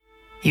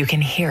You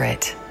can hear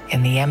it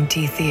in the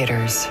empty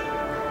theaters,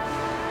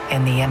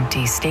 in the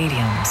empty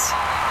stadiums.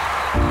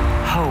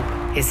 Hope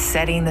is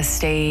setting the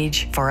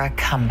stage for a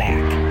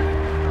comeback.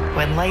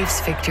 When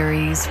life's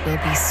victories will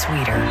be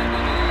sweeter,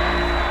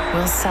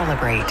 we'll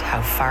celebrate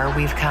how far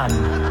we've come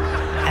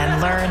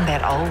and learn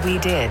that all we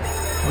did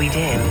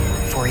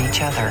for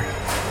each other.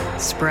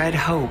 Spread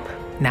hope,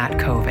 not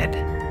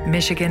COVID.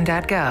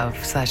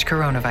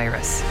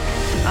 Michigan.gov/coronavirus.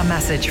 A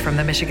message from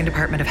the Michigan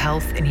Department of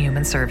Health and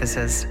Human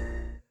Services.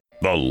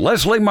 The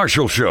Leslie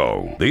Marshall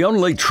Show, the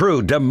only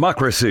true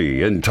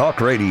democracy in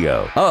talk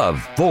radio, of,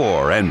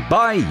 for, and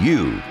by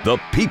you, the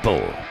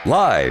people.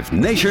 Live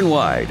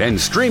nationwide and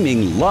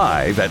streaming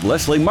live at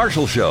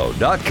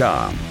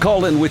lesliemarshallshow.com.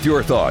 Call in with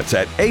your thoughts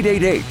at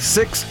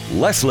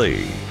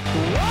 888-6-LESLIE.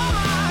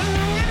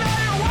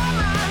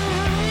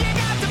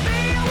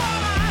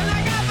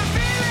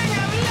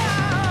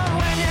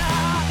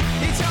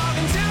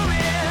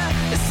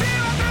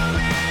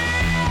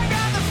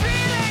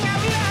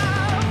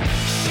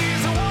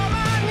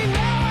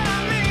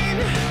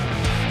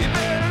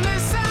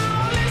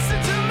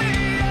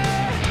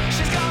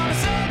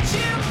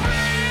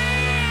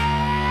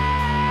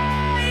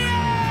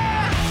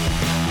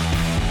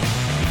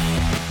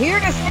 Here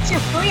to set you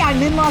free.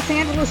 I'm in Los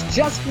Angeles,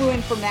 just flew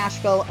in from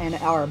Nashville and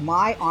are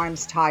my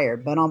arms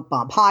tired. Bump.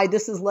 Hi,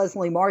 this is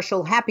Leslie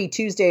Marshall. Happy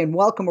Tuesday and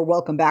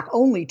welcome back.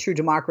 Only true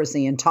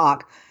democracy and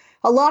talk.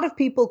 A lot of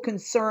people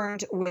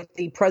concerned with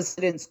the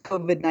president's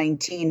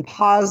COVID-19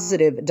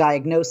 positive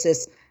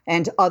diagnosis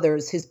and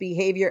others, his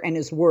behavior and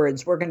his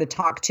words. We're going to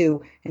talk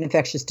to an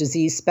infectious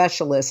disease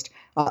specialist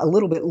a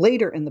little bit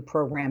later in the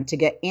program to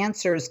get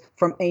answers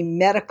from a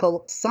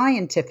medical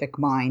scientific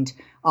mind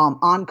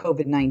on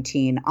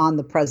COVID-19, on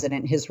the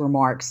president, his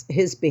remarks,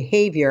 his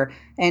behavior,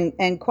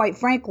 and quite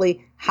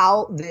frankly,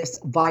 how this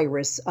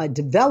virus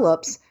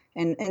develops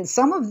and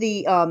some of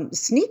the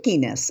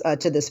sneakiness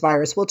to this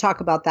virus. We'll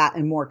talk about that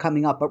and more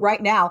coming up. But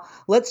right now,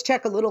 let's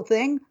check a little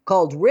thing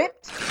called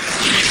Ripped.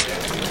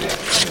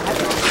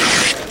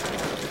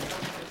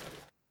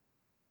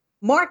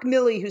 Mark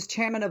Milley, who's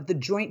chairman of the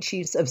Joint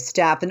Chiefs of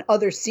Staff, and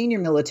other senior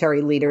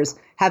military leaders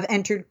have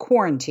entered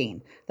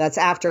quarantine. That's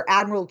after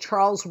Admiral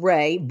Charles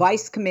Ray,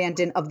 vice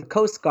commandant of the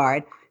Coast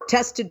Guard,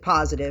 tested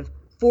positive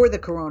for the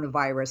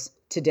coronavirus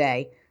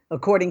today,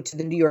 according to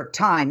the New York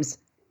Times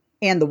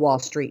and the Wall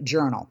Street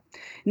Journal.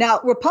 Now,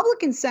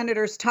 Republican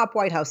senators, top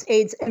White House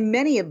aides, and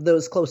many of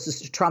those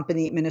closest to Trump in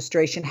the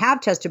administration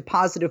have tested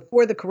positive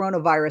for the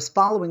coronavirus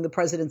following the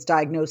president's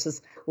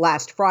diagnosis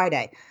last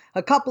Friday.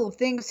 A couple of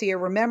things here.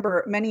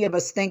 Remember, many of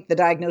us think the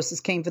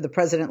diagnosis came for the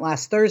president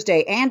last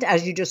Thursday. And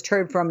as you just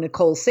heard from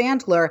Nicole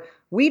Sandler,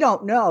 we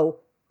don't know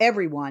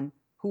everyone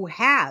who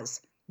has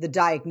the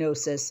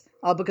diagnosis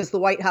because the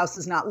White House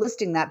is not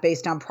listing that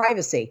based on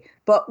privacy.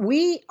 But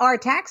we are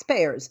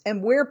taxpayers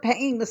and we're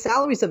paying the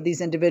salaries of these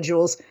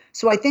individuals.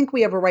 So I think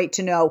we have a right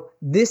to know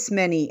this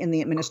many in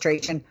the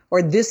administration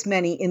or this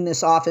many in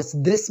this office,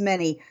 this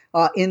many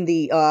in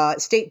the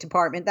State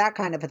Department, that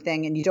kind of a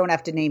thing. And you don't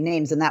have to name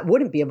names, and that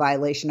wouldn't be a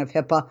violation of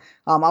HIPAA.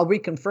 I'll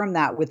reconfirm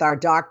that with our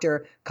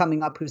doctor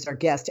coming up, who's our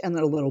guest, in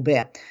a little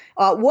bit.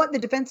 What the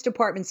Defense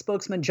Department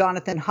spokesman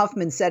Jonathan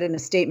Huffman said in a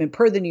statement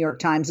per the New York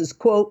Times is,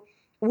 quote,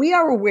 "We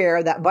are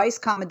aware that Vice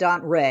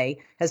Commandant Ray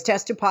has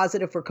tested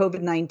positive for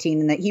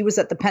COVID-19 and that he was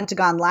at the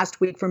Pentagon last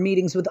week for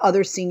meetings with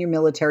other senior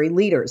military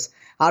leaders.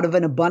 Out of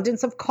an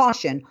abundance of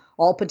caution,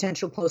 all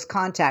potential close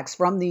contacts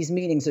from these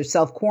meetings are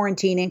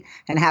self-quarantining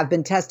and have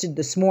been tested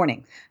this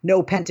morning.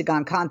 No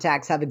Pentagon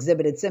contacts have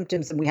exhibited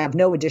symptoms, and we have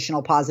no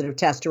additional positive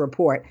tests to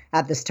report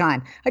at this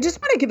time." I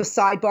just want to give a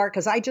sidebar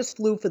because I just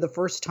flew for the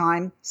first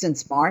time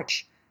since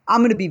March. I'm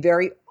going to be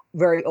very,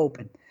 very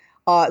open.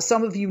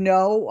 Some of you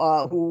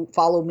know who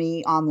follow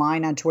me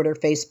online on Twitter,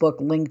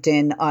 Facebook,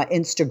 LinkedIn,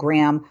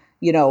 Instagram,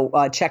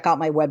 check out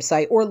my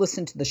website or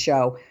listen to the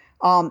show,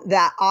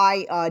 that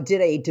I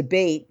did a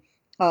debate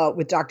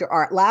with Dr.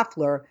 Art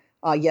Lafler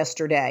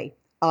yesterday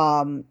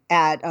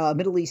at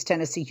Middle East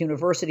Tennessee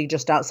University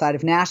just outside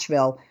of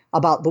Nashville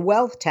about the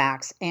wealth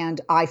tax.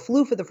 And I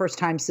flew for the first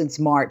time since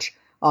March,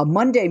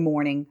 Monday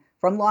morning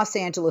from Los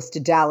Angeles to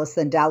Dallas,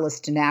 then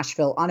Dallas to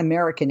Nashville on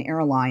American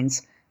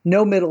Airlines.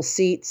 No middle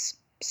seats.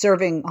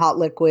 Serving hot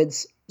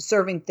liquids,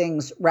 serving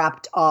things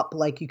wrapped up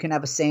like you can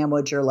have a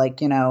sandwich or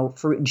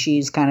fruit and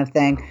cheese kind of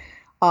thing.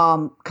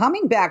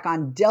 Coming back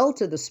on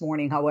Delta this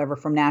morning, however,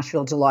 from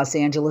Nashville to Los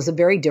Angeles, a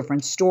very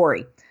different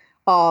story.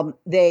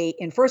 They,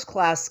 in first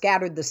class,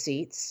 scattered the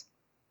seats.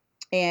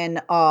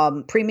 In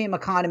premium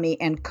economy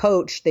and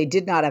coach, they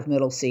did not have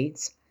middle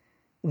seats.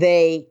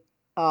 They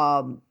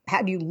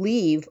had you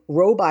leave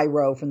row by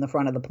row from the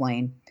front of the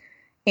plane.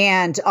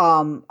 And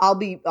I'll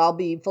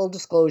be full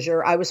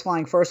disclosure. I was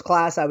flying first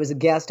class. I was a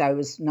guest. I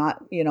was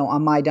not,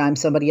 on my dime.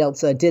 Somebody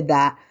else did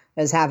that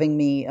as having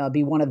me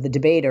be one of the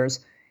debaters.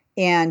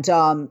 And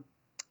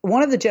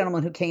one of the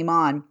gentlemen who came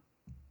on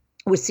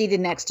was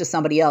seated next to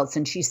somebody else.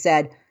 And she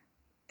said,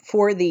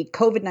 for the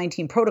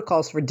COVID-19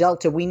 protocols for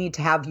Delta, we need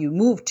to have you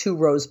move 2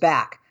 rows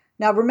back.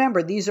 Now,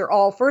 remember, these are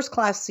all first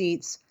class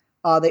seats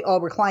They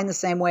all reclined the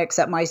same way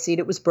except my seat.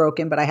 It was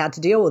broken, but I had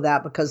to deal with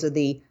that because of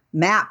the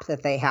map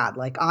that they had.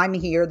 Like, I'm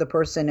here, the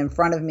person in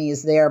front of me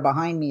is there,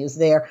 behind me is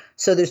there.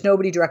 So there's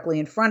nobody directly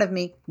in front of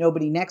me,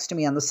 nobody next to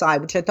me on the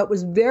side, which I thought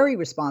was very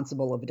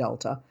responsible of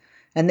Delta.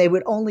 And they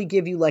would only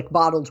give you like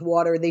bottled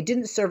water. They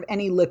didn't serve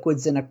any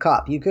liquids in a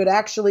cup. You could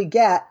actually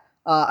get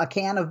a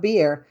can of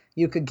beer.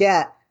 You could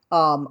get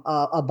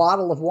a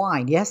bottle of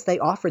wine. Yes, they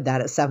offered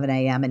that at 7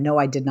 a.m. And no,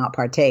 I did not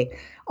partake.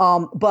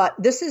 But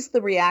this is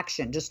the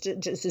reaction.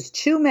 Just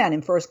two men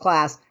in first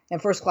class.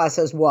 And first class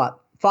has what?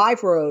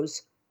 5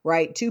 rows,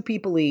 right? 2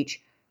 people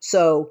each.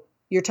 So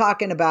you're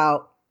talking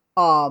about,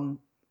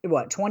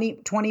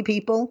 20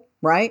 people,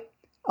 right?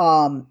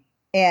 On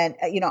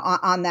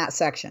that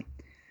section.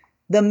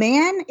 The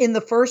man in the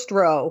first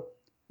row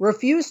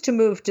refused to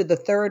move to the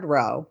third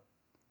row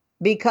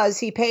because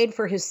he paid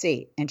for his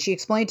seat. And she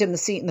explained to him the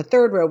seat in the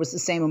third row was the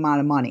same amount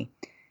of money.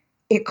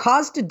 It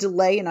caused a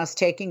delay in us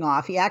taking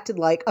off. He acted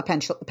like a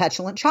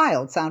petulant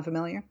child. Sound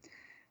familiar?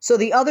 So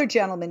the other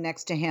gentleman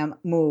next to him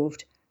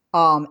moved.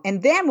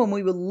 And then when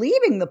we were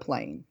leaving the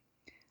plane,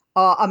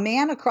 a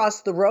man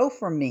across the row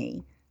from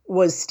me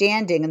was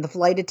standing, and the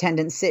flight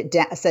attendant said,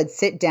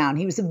 sit down.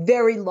 He was a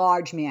very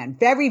large man,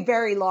 very,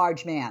 very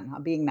large man.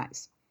 I'm being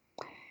nice.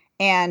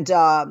 And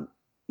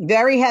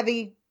very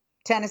heavy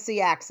Tennessee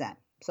accent,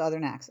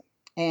 Southern accent.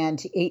 And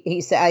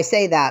he said, I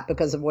say that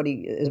because of what he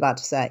is about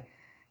to say.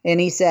 And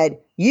he said,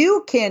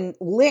 you can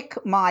lick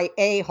my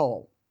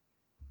a-hole.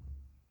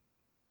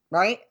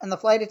 Right? And the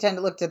flight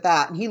attendant looked at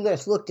that, and he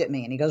just looked at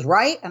me and he goes,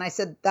 right? And I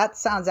said, that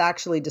sounds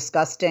actually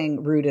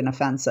disgusting, rude, and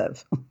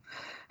offensive.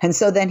 And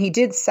so then he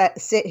did sit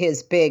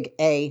his big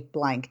A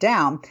blank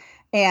down.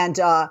 And,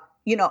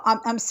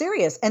 I'm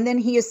serious. And then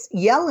he is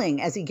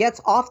yelling as he gets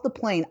off the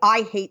plane,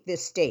 I hate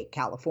this state,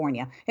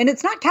 California. And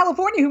it's not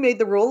California who made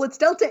the rule. It's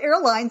Delta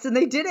Airlines. And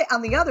they did it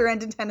on the other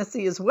end in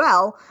Tennessee as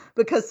well,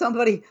 because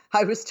somebody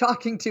I was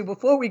talking to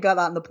before we got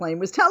on the plane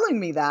was telling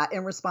me that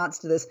in response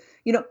to this,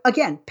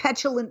 again,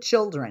 petulant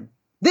children.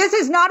 This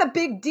is not a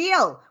big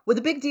deal. Well,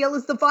 the big deal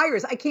is the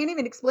virus. I can't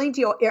even explain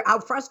to you how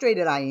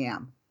frustrated I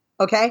am.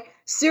 Okay?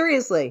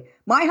 Seriously.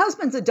 My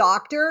husband's a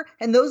doctor,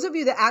 and those of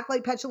you that act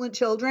like petulant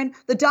children,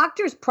 the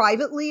doctors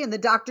privately in the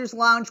doctor's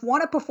lounge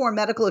want to perform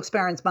medical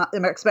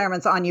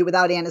experiments on you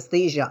without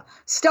anesthesia.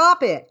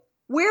 Stop it.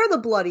 Wear the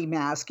bloody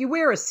mask. You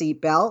wear a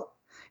seatbelt.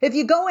 If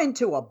you go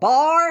into a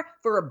bar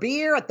for a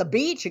beer at the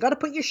beach, you got to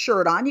put your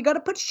shirt on. You got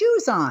to put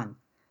shoes on.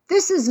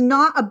 This is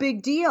not a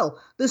big deal.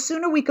 The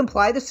sooner we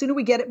comply, the sooner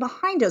we get it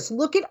behind us.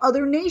 Look at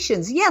other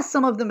nations. Yes,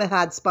 some of them have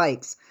had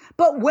spikes.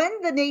 But when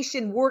the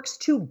nation works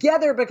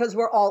together, because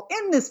we're all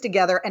in this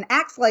together, and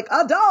acts like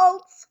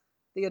adults,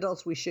 the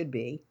adults we should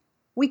be,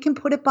 we can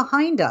put it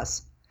behind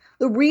us.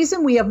 The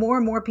reason we have more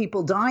and more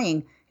people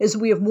dying is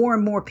we have more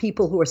and more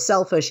people who are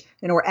selfish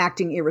and who are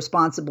acting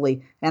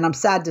irresponsibly. And I'm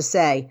sad to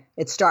say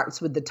it starts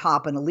with the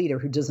top and a leader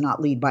who does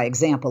not lead by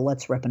example.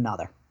 Let's rip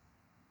another.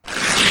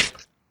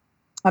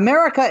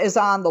 America is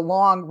on the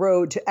long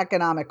road to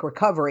economic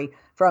recovery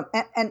from,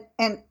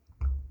 and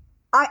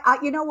I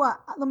you know what?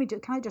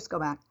 Can I just go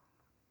back?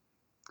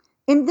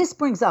 And this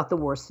brings out the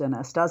worst in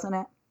us, doesn't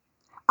it?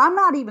 I'm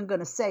not even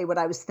going to say what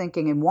I was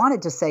thinking and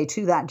wanted to say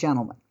to that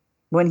gentleman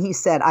when he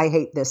said, I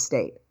hate this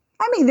state.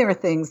 I mean, there are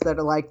things that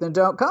are like, then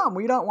don't come.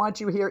 We don't want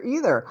you here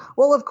either.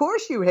 Well, of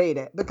course you hate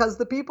it because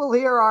the people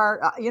here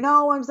are, you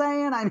know what I'm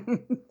saying? I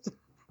mean,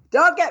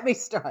 don't get me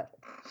started.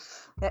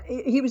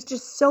 He was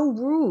just so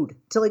rude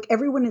to like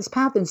everyone in his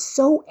path and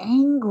so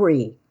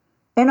angry.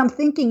 And I'm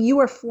thinking, you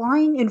are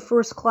flying in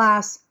first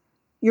class.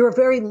 You're a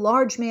very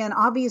large man.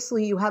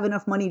 Obviously, you have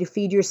enough money to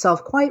feed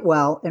yourself quite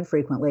well and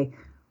frequently.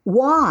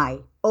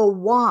 Why, oh,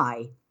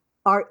 why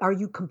are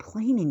you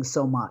complaining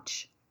so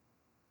much?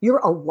 You're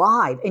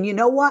alive. And you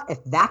know what?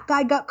 If that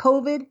guy got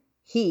COVID,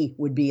 he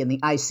would be in the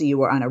ICU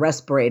or on a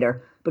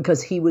respirator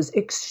because he was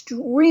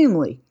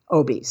extremely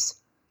obese.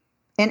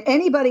 And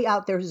anybody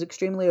out there who's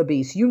extremely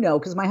obese, you know,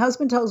 because my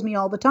husband tells me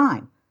all the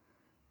time,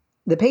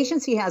 the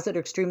patients he has that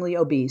are extremely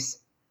obese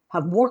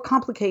have more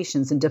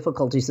complications and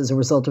difficulties as a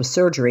result of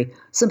surgery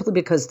simply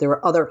because there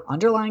are other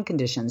underlying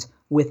conditions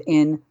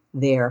within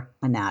their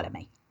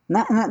anatomy.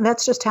 And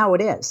that's just how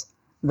it is.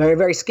 Very,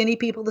 very skinny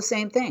people, the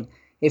same thing.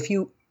 If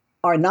you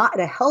are not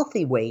at a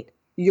healthy weight,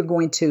 you're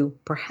going to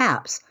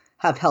perhaps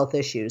have health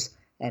issues.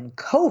 And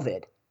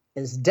COVID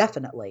is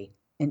definitely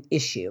an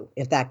issue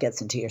if that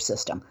gets into your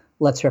system.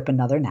 Let's rip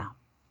another now.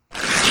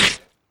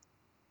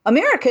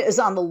 America is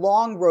on the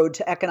long road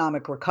to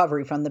economic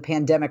recovery from the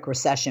pandemic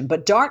recession,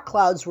 but dark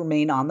clouds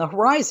remain on the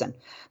horizon.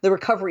 The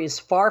recovery is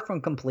far from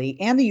complete,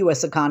 and the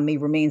U.S. economy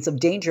remains in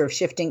danger of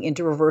shifting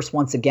into reverse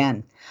once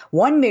again.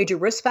 One major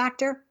risk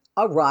factor,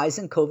 a rise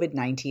in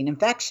COVID-19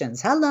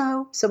 infections.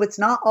 Hello. So it's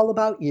not all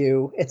about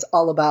you. It's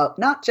all about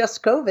not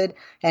just COVID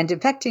and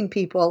infecting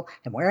people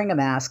and wearing a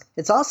mask.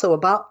 It's also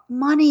about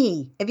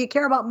money. If you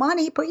care about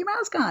money, put your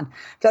mask on.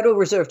 Federal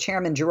Reserve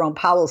Chairman Jerome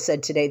Powell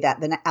said today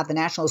that at the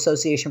National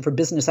Association for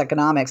Business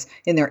Economics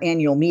in their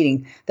annual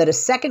meeting that a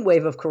second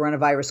wave of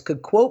coronavirus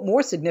could, quote,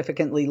 more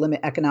significantly limit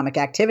economic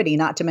activity,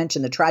 not to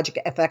mention the tragic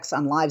effects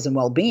on lives and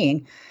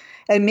well-being.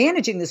 And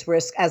managing this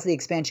risk as the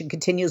expansion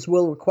continues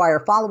will require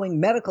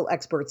following medical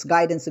experts'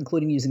 guidance,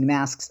 including using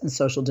masks and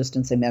social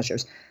distancing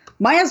measures.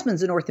 My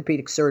husband's an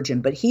orthopedic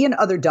surgeon, but he and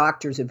other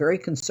doctors are very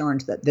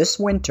concerned that this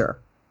winter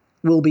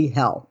will be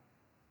hell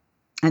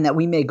and that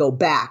we may go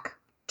back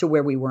to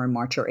where we were in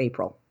March or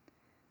April,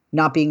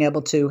 not being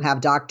able to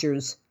have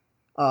doctors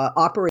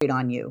operate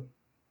on you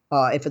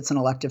if it's an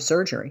elective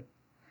surgery.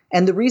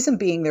 And the reason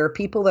being, there are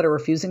people that are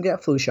refusing to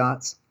get flu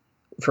shots,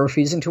 for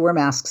refusing to wear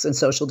masks and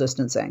social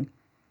distancing.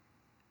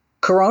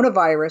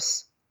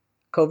 Coronavirus,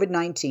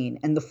 COVID-19,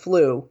 and the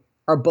flu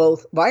are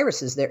both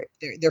viruses. They're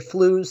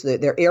flus,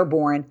 they're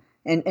airborne.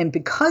 And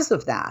because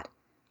of that,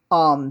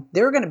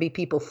 there are going to be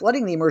people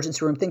flooding the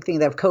emergency room thinking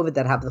they have COVID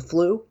that have the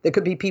flu. There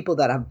could be people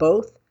that have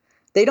both.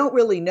 They don't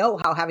really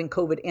know how having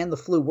COVID and the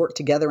flu work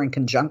together in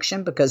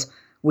conjunction because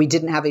we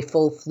didn't have a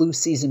full flu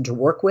season to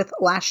work with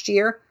last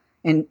year.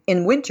 And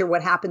in winter,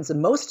 what happens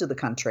in most of the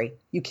country,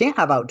 you can't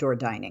have outdoor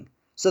dining.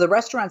 So the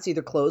restaurants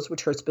either close,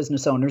 which hurts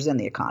business owners and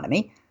the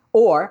economy,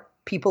 or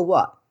people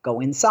what? Go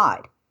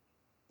inside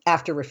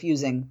after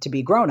refusing to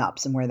be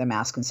grown-ups and wear their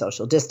mask and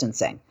social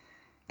distancing.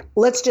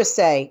 Let's just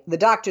say the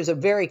doctors are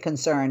very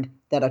concerned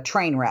that a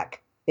train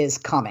wreck is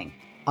coming,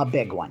 a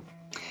big one.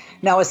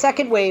 Now, a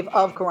second wave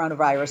of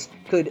coronavirus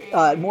could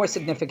more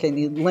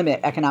significantly limit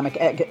economic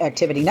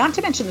activity, not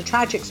to mention the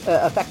tragic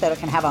effect that it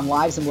can have on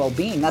lives and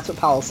well-being. That's what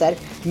Powell said.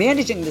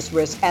 Managing this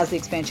risk as the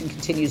expansion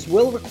continues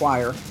will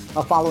require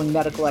following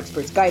medical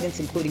experts' guidance,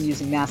 including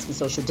using masks and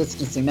social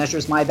distancing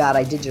measures. My bad,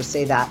 I did just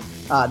say that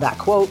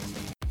quote.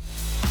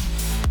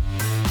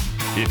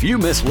 If you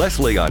miss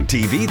Leslie on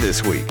TV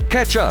this week,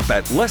 catch up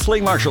at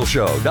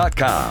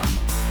lesliemarshallshow.com.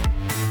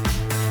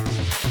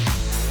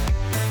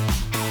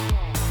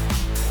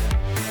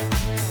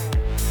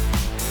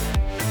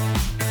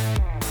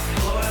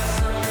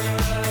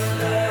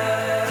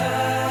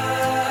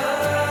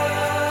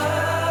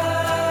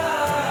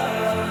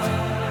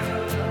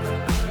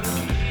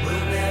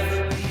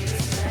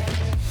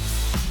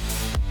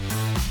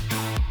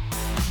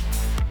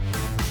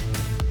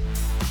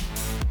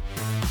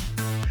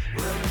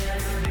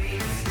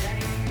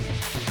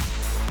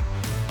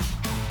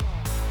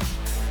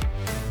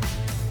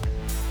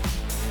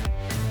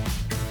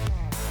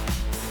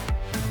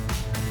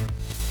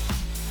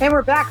 And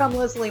we're back. I'm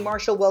Leslie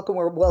Marshall.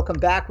 Welcome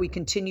back. We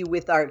continue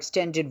with our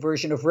extended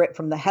version of RIT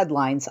from the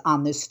headlines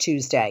on this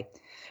Tuesday.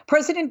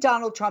 President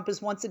Donald Trump is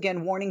once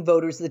again warning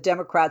voters that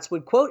Democrats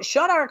would, quote,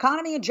 shut our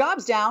economy and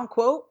jobs down,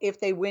 quote,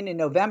 if they win in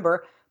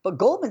November. But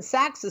Goldman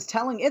Sachs is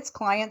telling its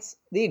clients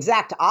the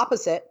exact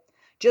opposite.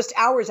 Just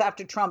hours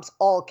after Trump's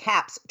all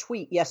caps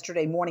tweet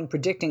yesterday morning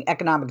predicting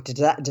economic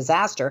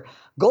disaster,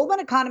 Goldman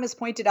economists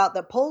pointed out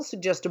that polls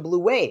suggest a blue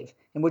wave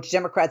in which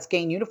Democrats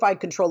gain unified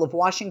control of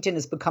Washington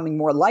is becoming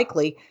more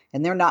likely,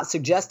 and they're not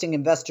suggesting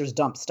investors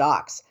dump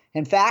stocks.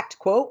 In fact,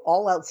 quote,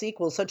 all else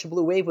equal, such a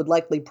blue wave would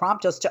likely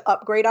prompt us to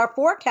upgrade our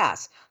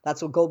forecasts.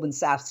 That's what Goldman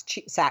Sachs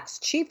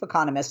chief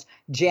economist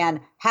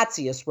Jan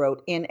Hatzius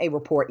wrote in a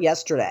report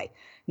yesterday.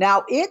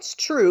 Now, it's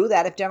true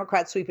that if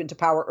Democrats sweep into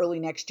power early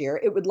next year,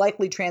 it would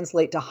likely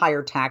translate to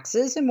higher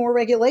taxes and more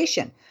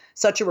regulation.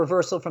 Such a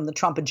reversal from the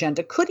Trump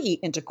agenda could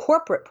eat into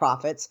corporate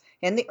profits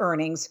and the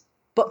earnings,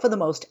 but for the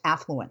most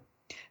affluent.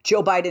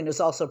 Joe Biden is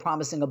also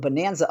promising a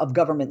bonanza of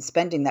government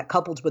spending that,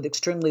 coupled with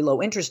extremely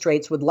low interest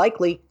rates, would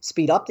likely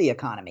speed up the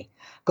economy.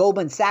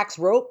 Goldman Sachs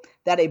wrote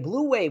that a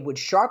blue wave would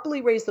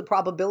sharply raise the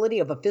probability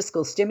of a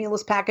fiscal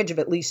stimulus package of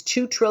at least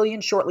 $2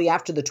 trillion shortly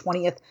after the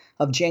 20th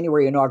of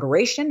January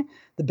inauguration.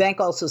 The bank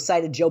also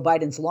cited Joe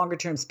Biden's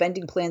longer-term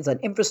spending plans on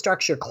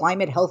infrastructure,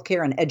 climate,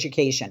 healthcare, and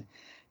education.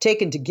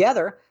 Taken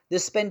together,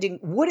 this spending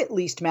would at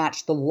least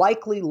match the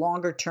likely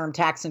longer-term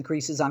tax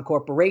increases on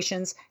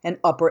corporations and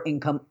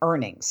upper-income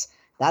earnings.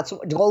 That's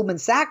what Goldman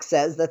Sachs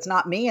says. That's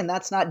not me, and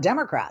that's not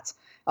Democrats.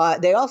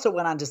 They also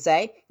went on to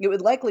say it would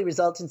likely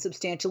result in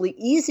substantially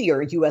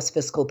easier U.S.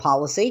 fiscal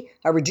policy,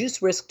 a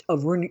reduced risk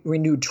of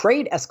renewed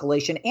trade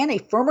escalation, and a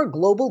firmer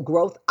global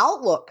growth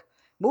outlook.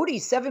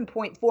 Moody's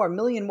 7.4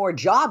 million more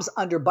jobs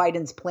under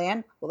Biden's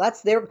plan. Well,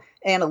 that's their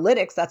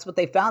analytics. That's what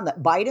they found,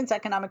 that Biden's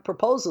economic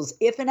proposals,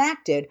 if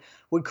enacted,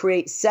 would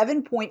create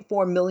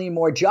 7.4 million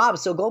more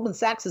jobs. So Goldman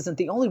Sachs isn't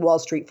the only Wall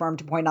Street firm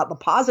to point out the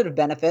positive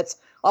benefits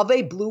of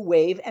a blue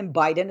wave and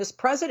Biden as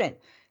president.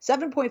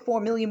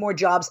 7.4 million more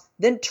jobs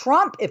than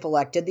Trump if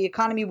elected. The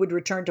economy would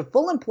return to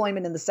full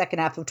employment in the second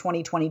half of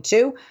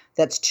 2022.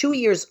 That's 2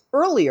 years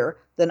earlier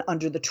than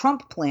under the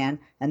Trump plan.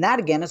 And that,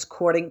 again, is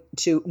according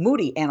to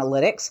Moody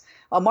Analytics.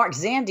 Mark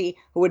Zandi,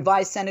 who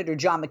advised Senator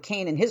John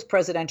McCain in his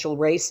presidential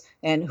race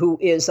and who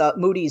is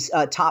Moody's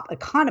top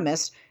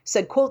economist,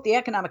 said, quote, the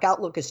economic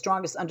outlook is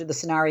strongest under the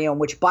scenario in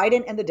which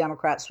Biden and the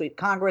Democrats sweep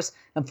Congress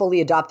and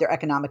fully adopt their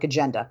economic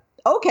agenda.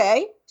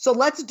 Okay, so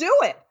let's do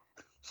it.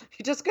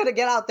 You just got to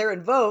get out there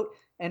and vote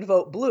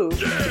blue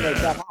to make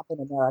that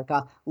happen,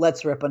 America.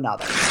 Let's rip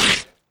another.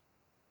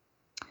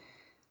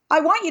 I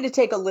want you to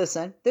take a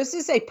listen. This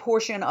is a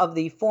portion of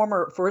the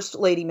former First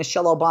Lady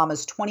Michelle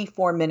Obama's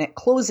 24-minute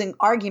closing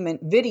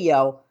argument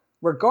video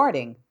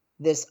regarding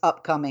this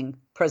upcoming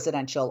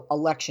presidential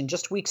election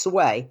just weeks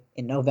away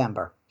in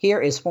November.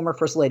 Here is former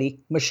First Lady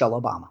Michelle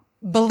Obama.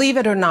 Believe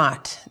it or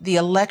not, the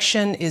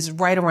election is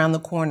right around the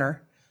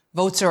corner.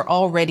 Votes are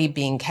already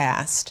being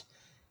cast.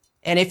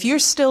 And if you're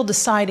still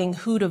deciding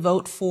who to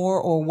vote for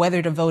or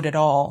whether to vote at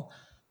all,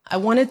 I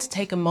wanted to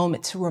take a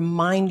moment to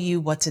remind you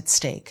what's at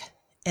stake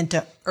and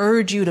to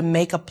urge you to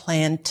make a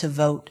plan to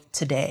vote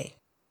today.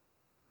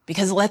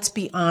 Because let's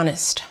be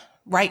honest,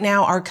 right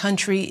now our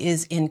country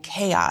is in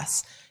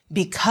chaos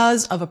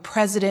because of a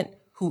president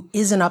who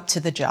isn't up to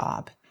the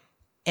job.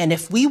 And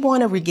if we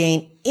want to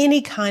regain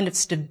any kind of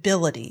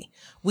stability,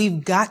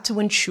 we've got to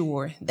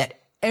ensure that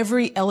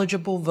every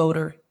eligible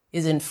voter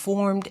is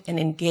informed and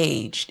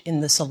engaged in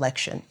this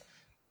election,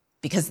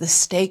 because the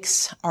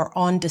stakes are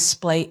on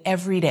display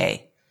every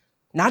day,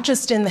 not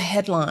just in the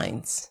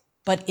headlines,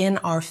 but in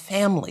our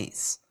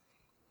families.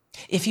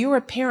 If you're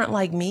a parent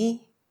like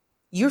me,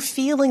 you're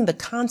feeling the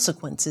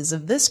consequences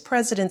of this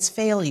president's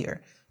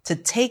failure to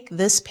take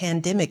this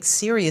pandemic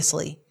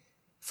seriously,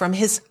 from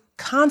his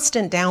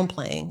constant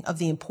downplaying of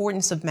the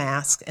importance of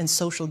masks and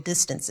social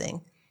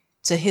distancing,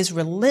 to his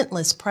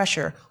relentless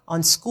pressure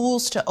on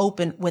schools to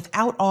open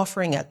without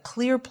offering a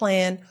clear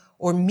plan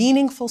or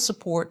meaningful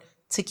support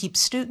to keep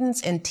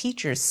students and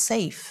teachers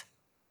safe.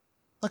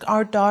 Look,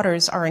 our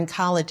daughters are in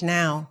college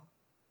now,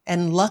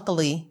 and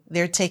luckily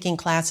they're taking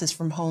classes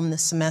from home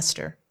this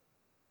semester.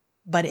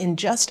 But in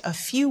just a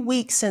few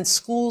weeks since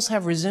schools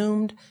have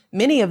resumed,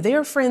 many of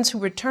their friends who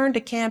returned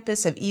to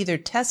campus have either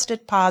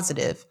tested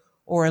positive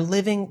or are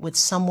living with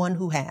someone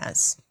who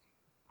has.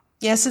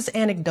 Yes, it's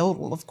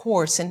anecdotal, of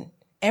course, and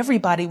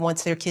everybody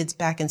wants their kids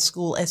back in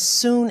school as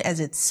soon as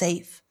it's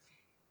safe.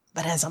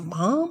 But as a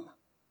mom,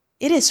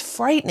 it is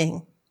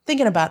frightening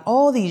thinking about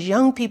all these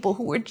young people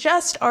who were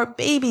just our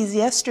babies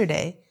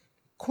yesterday,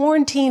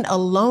 quarantined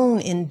alone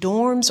in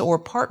dorms or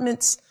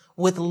apartments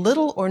with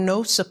little or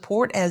no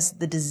support as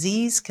the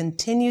disease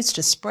continues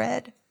to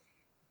spread,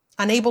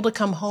 unable to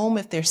come home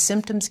if their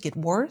symptoms get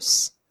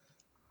worse.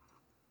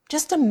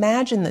 Just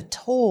imagine the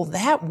toll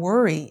that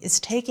worry is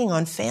taking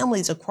on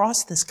families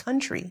across this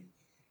country.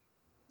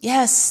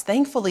 Yes,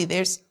 thankfully,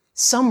 there's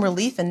some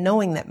relief in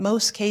knowing that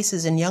most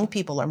cases in young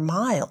people are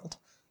mild.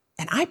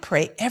 And I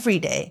pray every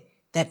day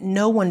that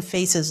no one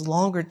faces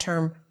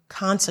longer-term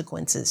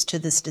consequences to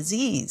this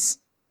disease.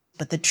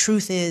 But the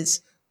truth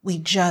is, we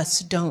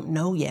just don't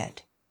know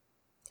yet.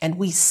 And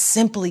we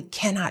simply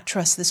cannot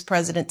trust this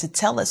president to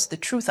tell us the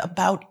truth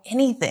about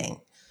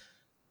anything.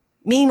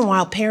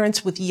 Meanwhile,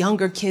 parents with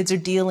younger kids are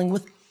dealing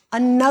with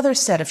another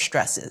set of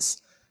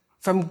stresses,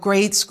 from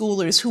grade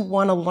schoolers who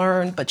want to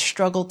learn but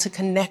struggle to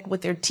connect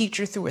with their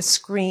teacher through a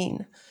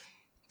screen,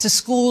 to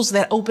schools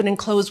that open and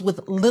close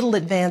with little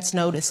advance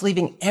notice,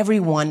 leaving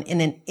everyone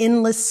in an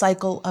endless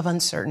cycle of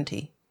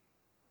uncertainty.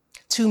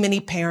 Too many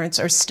parents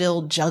are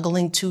still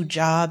juggling 2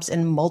 jobs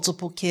and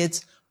multiple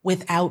kids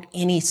without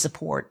any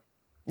support,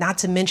 not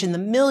to mention the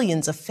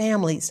millions of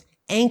families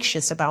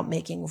anxious about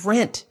making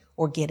rent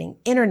or getting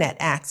internet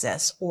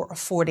access or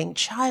affording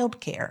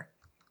childcare.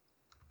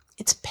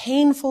 It's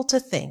painful to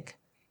think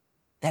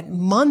that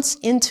months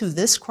into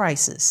this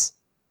crisis,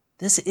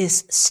 this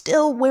is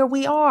still where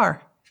we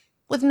are,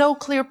 with no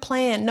clear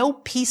plan, no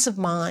peace of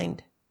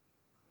mind.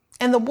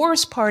 And the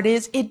worst part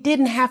is, it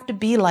didn't have to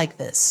be like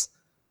this.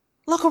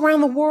 Look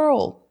around the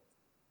world.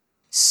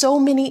 So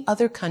many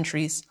other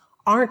countries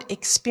aren't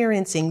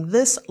experiencing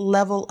this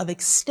level of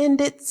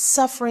extended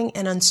suffering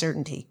and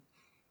uncertainty.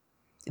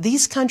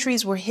 These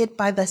countries were hit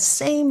by the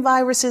same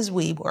virus as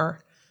we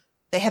were.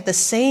 They had the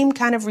same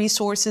kind of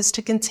resources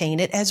to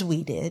contain it as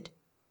we did.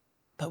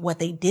 But what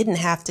they didn't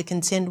have to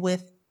contend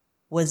with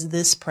was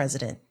this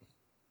president,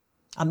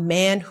 a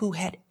man who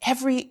had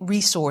every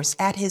resource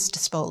at his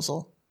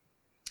disposal,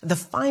 the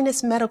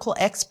finest medical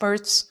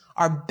experts,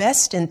 our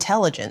best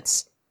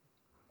intelligence,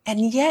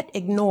 and yet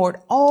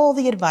ignored all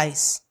the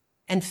advice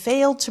and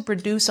failed to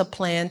produce a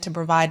plan to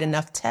provide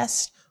enough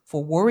tests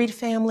for worried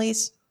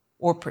families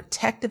or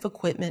protective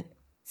equipment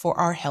for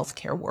our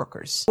healthcare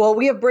workers. Well,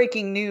 we have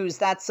breaking news.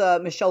 That's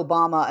Michelle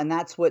Obama, and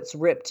that's what's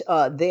ripped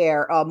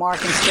there.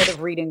 Mark, instead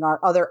of reading our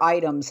other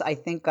items, I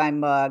think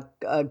I'm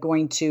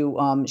going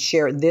to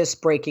share this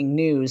breaking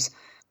news.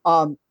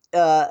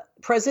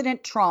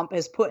 President Trump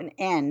has put an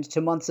end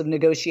to months of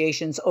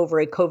negotiations over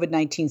a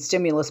COVID-19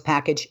 stimulus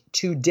package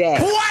today.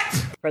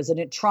 What?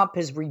 President Trump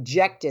has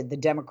rejected the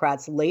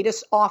Democrats'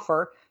 latest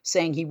offer,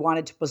 saying he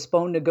wanted to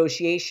postpone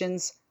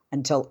negotiations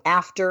until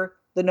after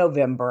the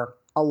November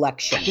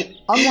election,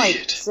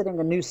 unlike sitting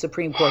a new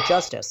Supreme Court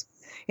justice.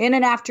 In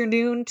an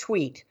afternoon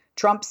tweet,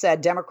 Trump said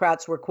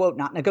Democrats were, quote,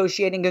 not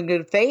negotiating in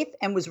good faith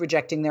and was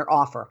rejecting their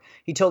offer.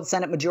 He told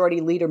Senate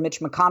Majority Leader Mitch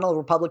McConnell,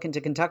 Republican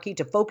to Kentucky,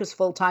 to focus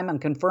full-time on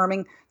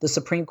confirming the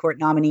Supreme Court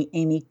nominee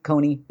Amy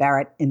Coney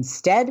Barrett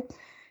instead.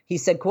 He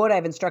said, quote,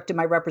 I've instructed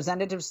my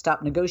representatives to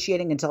stop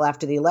negotiating until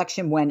after the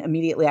election, when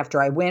immediately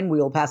after I win,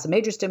 we will pass a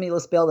major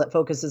stimulus bill that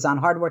focuses on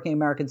hardworking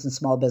Americans and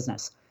small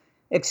business.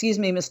 Excuse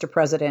me, Mr.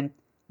 President,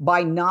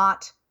 by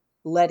not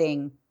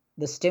letting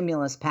the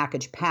stimulus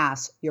package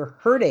pass, you're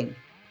hurting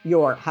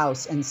your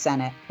House and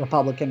Senate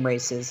Republican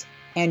races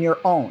and your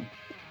own.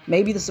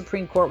 Maybe the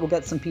Supreme Court will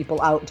get some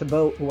people out to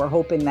vote who are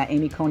hoping that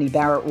Amy Coney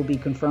Barrett will be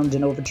confirmed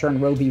and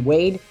overturn Roe v.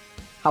 Wade.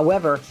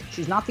 However,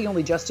 she's not the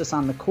only justice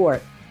on the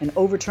court, and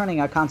overturning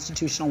a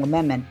constitutional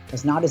amendment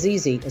is not as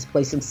easy as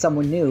placing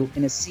someone new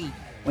in a seat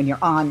when you're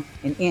on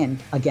and in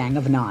a gang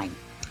of 9.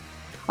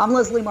 I'm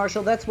Leslie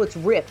Marshall. That's what's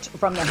ripped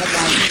from the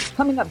headlines.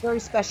 Coming up, very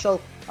special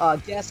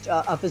guest,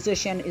 a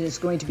physician, is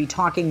going to be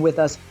talking with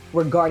us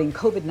regarding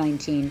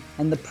COVID-19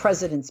 and the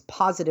president's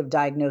positive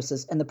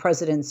diagnosis and the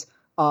president's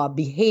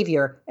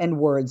behavior and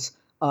words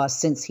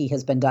since he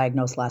has been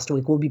diagnosed last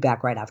week. We'll be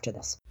back right after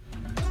this.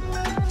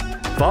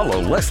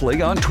 Follow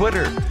Leslie on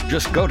Twitter.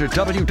 Just go to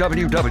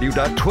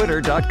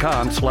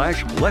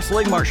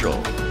www.twitter.com/Leslie Marshall,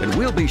 and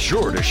we'll be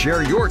sure to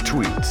share your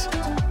tweets.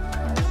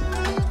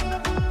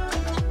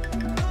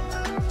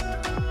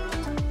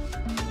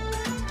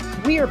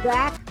 We are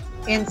back,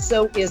 and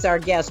so is our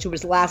guest who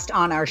was last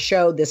on our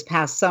show this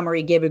past summer.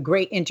 He gave a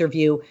great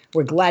interview.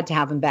 We're glad to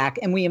have him back,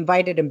 and we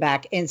invited him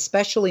back, and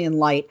especially in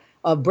light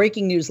of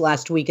breaking news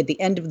last week at the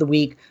end of the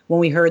week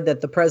when we heard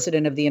that the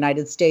President of the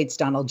United States,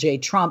 Donald J.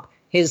 Trump,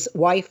 his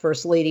wife,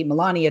 First Lady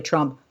Melania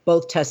Trump,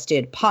 both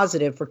tested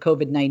positive for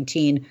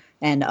COVID-19,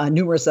 and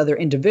numerous other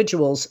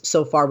individuals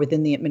so far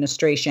within the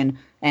administration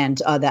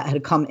and that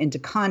had come into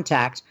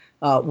contact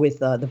with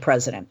the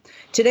president.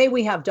 Today,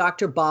 we have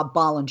Dr. Bob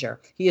Bollinger.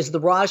 He is the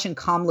Raj and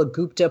Kamla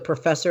Gupta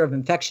Professor of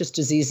Infectious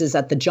Diseases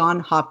at the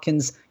Johns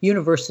Hopkins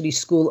University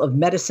School of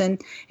Medicine,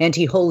 and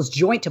he holds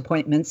joint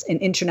appointments in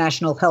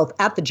international health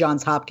at the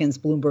Johns Hopkins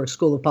Bloomberg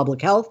School of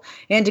Public Health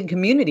and in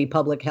community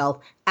public health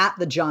at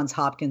the Johns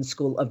Hopkins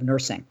School of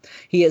Nursing.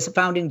 He is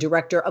founding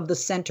director of the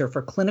Center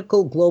for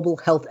Clinical Global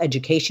Health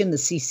Education, the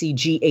CCGHE.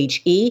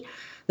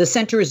 The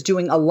center is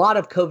doing a lot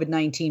of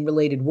COVID-19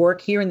 related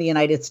work here in the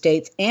United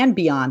States and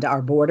beyond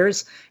our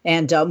borders,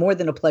 and more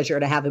than a pleasure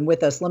to have him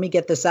with us. Let me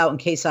get this out in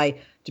case I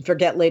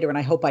forget later, and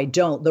I hope I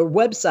don't. The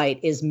website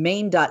is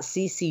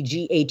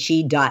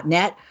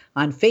main.ccghe.net.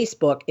 On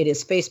Facebook, it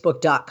is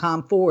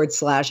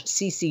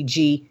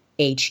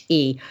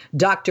facebook.com/ccghe.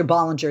 Dr.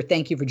 Bollinger,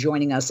 thank you for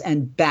joining us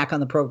and back on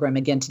the program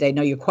again today. I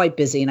know you're quite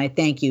busy, and I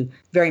thank you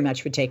very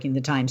much for taking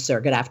the time, sir.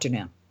 Good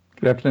afternoon.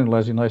 Good afternoon,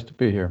 Leslie. Nice to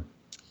be here.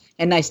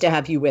 And nice to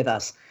have you with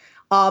us.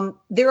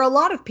 There are a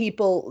lot of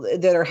people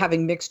that are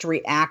having mixed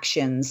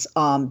reactions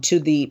to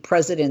the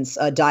president's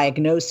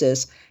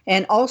diagnosis,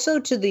 and also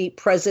to the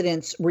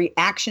president's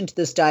reaction to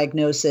this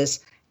diagnosis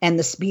and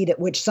the speed at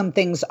which some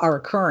things are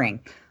occurring.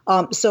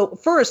 So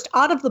first,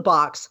 out of the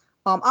box,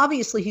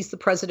 obviously he's the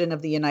president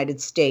of the United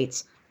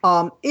States.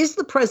 Is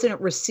the president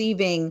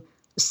receiving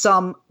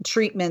some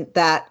treatment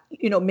that,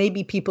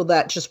 maybe people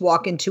that just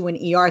walk into an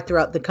ER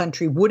throughout the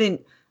country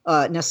wouldn't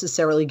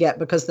necessarily get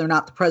because they're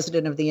not the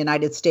president of the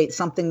United States,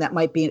 something that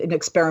might be an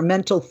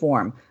experimental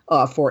form,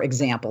 for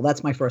example?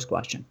 That's my first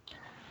question.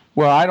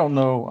 Well, I don't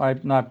know. I'm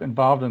not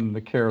involved in the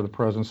care of the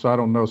president, so I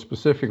don't know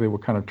specifically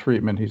what kind of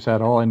treatment he's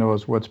had. All I know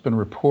is what's been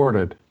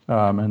reported.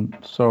 And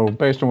so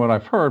based on what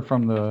I've heard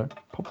from the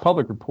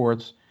public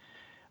reports,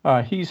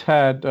 he's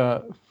had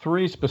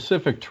 3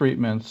 specific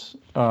treatments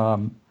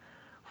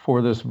for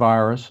this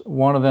virus.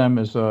 One of them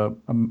is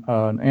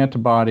an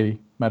antibody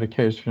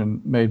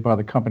medication made by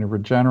the company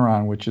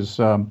Regeneron, which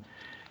is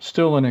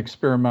still an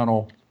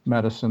experimental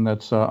medicine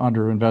that's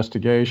under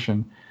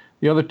investigation.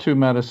 The other 2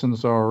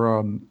 medicines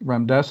are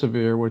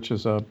remdesivir, which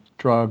is a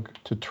drug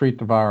to treat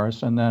the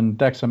virus, and then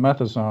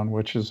dexamethasone,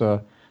 which is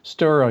a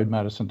steroid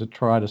medicine to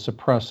try to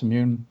suppress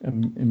immune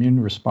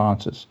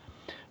responses.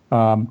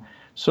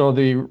 So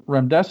the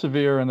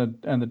remdesivir and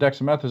the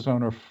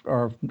dexamethasone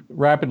are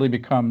rapidly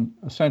become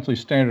essentially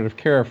standard of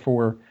care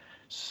for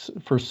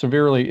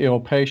severely ill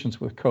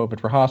patients with COVID,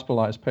 for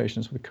hospitalized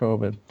patients with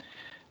COVID.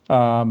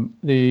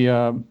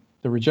 The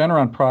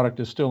Regeneron product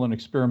is still an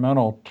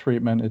experimental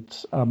treatment.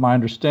 It's my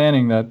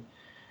understanding that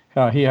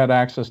he had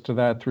access to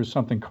that through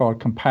something called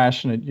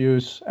compassionate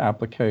use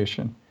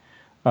application,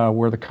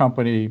 where the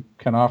company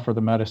can offer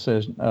the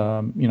medicine,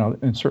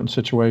 in certain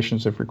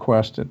situations if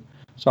requested.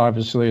 So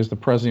obviously, as the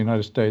president of the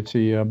United States,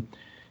 he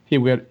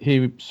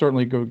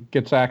certainly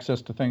gets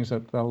access to things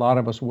that a lot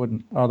of us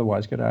wouldn't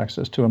otherwise get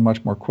access to, and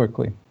much more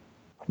quickly.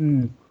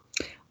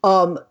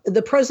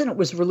 The president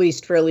was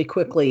released fairly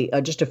quickly,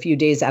 just a few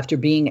days after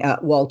being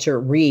at Walter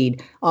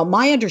Reed.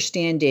 My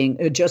understanding,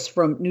 just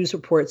from news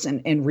reports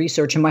and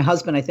research, and my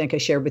husband, I think I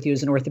shared with you,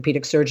 as an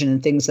orthopedic surgeon,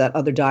 and things that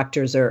other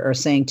doctors are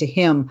saying to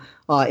him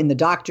in the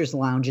doctor's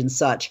lounge and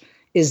such,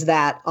 is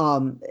that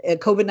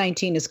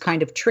COVID-19 is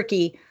kind of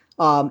tricky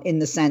in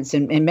the sense,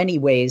 in many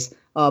ways,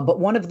 But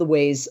one of the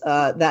ways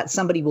that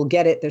somebody will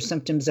get it, their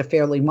symptoms are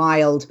fairly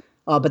mild,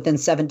 but then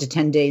 7 to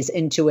 10 days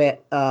into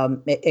it,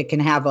 it can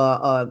have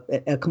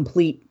a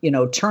complete,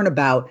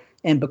 turnabout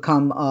and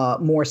become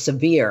more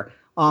severe.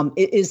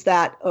 Is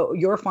that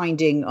your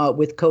finding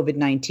with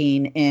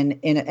COVID-19?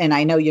 And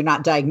I know you're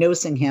not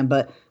diagnosing him,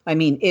 but I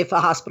mean, if a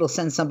hospital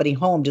sends somebody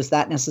home, does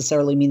that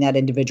necessarily mean that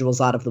individual's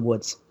out of the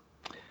woods?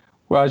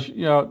 Well,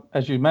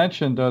 as you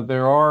mentioned,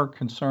 there are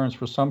concerns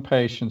for some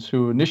patients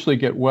who initially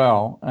get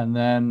well, and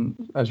then,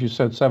 as you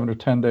said, 7 or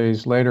 10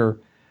 days later,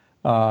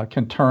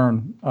 can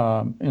turn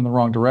in the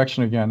wrong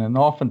direction again. And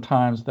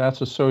oftentimes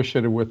that's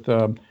associated with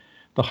the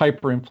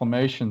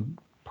hyperinflammation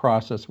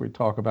process we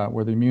talk about,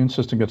 where the immune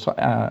system gets,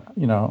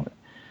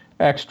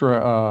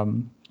 extra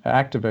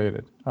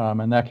activated,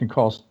 and that can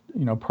cause,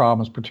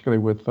 problems,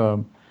 particularly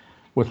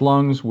with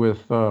lungs,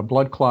 with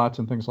blood clots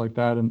and things like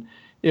that. And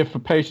if a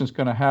patient's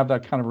going to have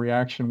that kind of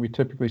reaction, we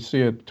typically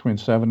see it between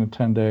 7 and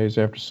 10 days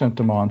after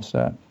symptom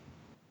onset.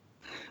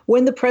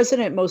 When the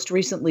president most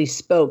recently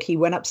spoke, he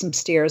went up some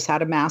stairs,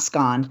 had a mask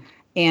on,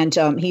 and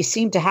he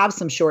seemed to have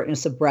some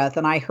shortness of breath.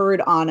 And I heard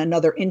on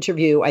another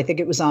interview, I think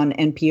it was on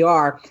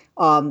NPR,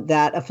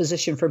 that a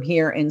physician from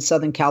here in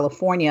Southern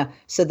California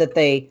said that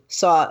they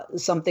saw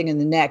something in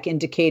the neck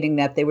indicating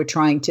that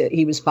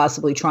he was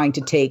possibly trying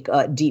to take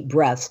deep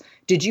breaths.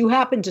 Did you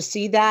happen to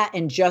see that?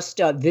 And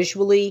just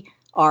visually,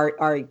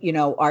 are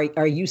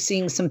you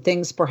seeing some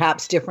things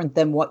perhaps different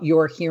than what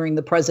you're hearing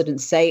the president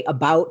say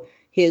about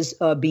his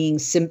not being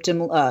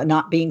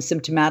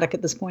symptomatic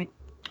at this point?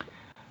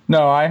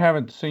 No, I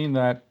haven't seen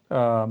that,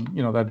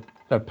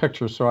 that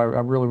picture, so I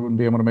really wouldn't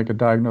be able to make a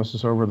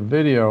diagnosis over the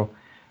video.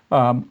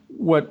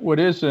 What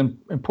is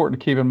important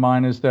to keep in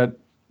mind is that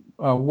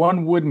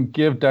one wouldn't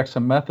give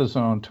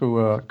dexamethasone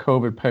to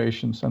COVID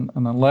patients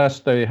unless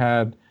they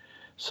had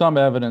some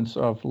evidence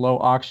of low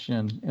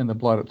oxygen in the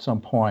blood at some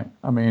point.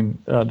 I mean,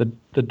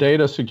 the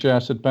data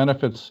suggests it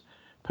benefits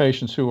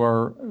patients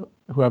who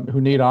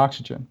need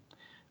oxygen.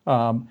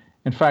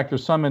 In fact,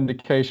 there's some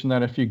indication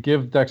that if you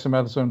give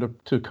dexamethasone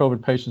to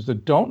COVID patients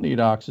that don't need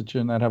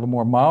oxygen, that have a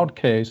more mild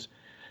case,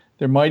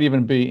 there might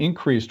even be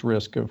increased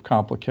risk of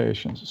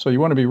complications. So you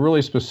want to be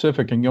really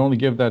specific, and you only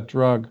give that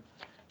drug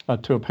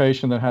to a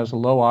patient that has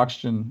low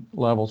oxygen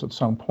levels at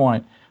some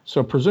point.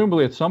 So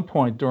presumably at some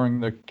point during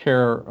the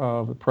care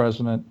of the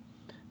president,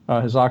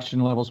 his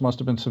oxygen levels must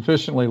have been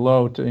sufficiently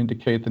low to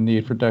indicate the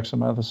need for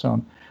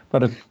dexamethasone.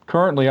 But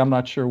currently, I'm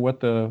not sure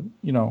what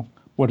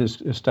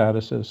his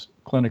status is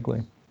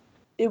clinically.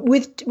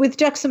 With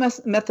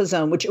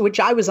dexamethasone, which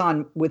I was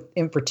on with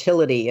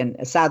infertility and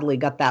sadly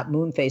got that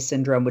moon face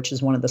syndrome, which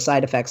is one of the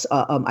side effects,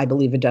 I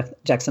believe, of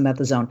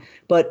dexamethasone.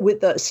 But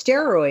with the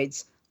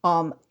steroids,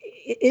 don't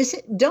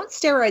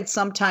steroids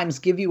sometimes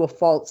give you a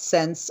false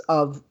sense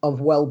of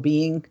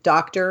well-being,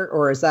 doctor,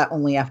 or is that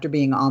only after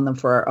being on them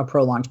for a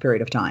prolonged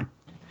period of time?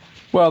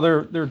 Well,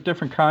 there are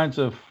different kinds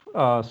of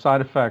side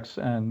effects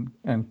and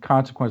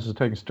consequences of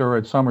taking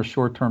steroids. Some are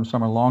short-term,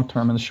 some are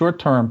long-term. In the short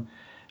term,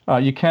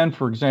 you can,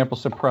 for example,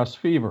 suppress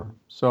fever.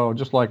 So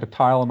just like a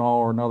Tylenol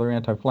or another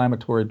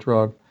anti-inflammatory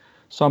drug,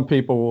 some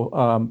people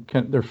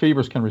their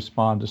fevers can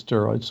respond to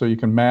steroids. So you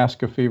can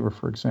mask a fever,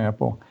 for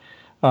example.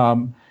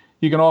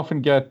 You can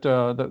often get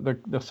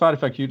the side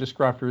effect you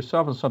described for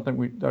yourself is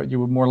something you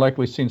would more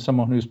likely see in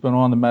someone who's been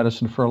on the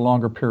medicine for a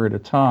longer period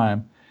of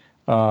time.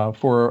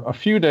 For a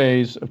few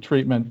days of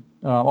treatment,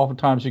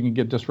 oftentimes you can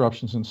get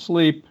disruptions in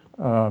sleep.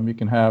 You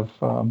can have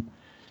a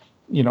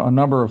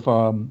number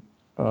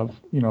of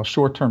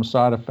short-term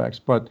side effects,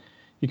 but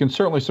you can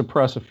certainly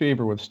suppress a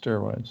fever with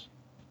steroids.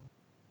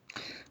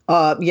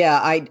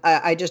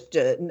 I just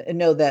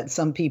know that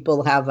some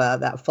people have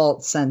that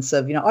false sense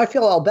of, I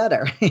feel all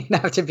better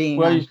after being.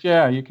 Well,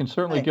 you can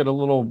certainly get a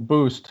little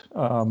boost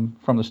from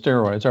the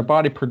steroids. Our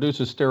body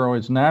produces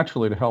steroids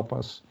naturally to help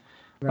us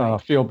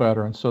feel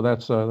better, and so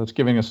that's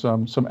giving us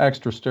some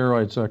extra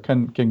steroids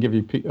can give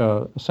you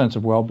a sense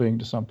of well-being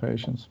to some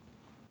patients.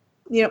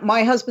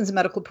 My husband's a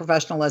medical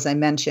professional, as I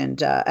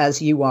mentioned,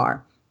 as you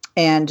are,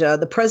 and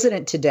the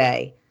president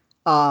today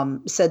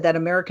said that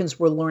Americans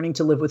were learning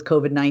to live with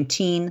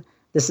COVID-19.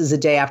 This is a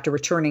day after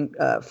returning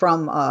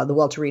from the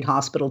Walter Reed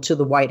Hospital to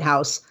the White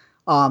House.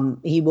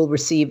 He will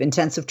receive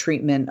intensive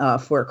treatment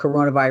for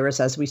coronavirus,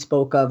 as we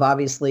spoke of.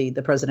 Obviously,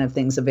 the president has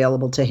things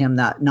available to him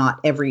that not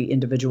every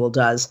individual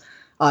does.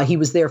 He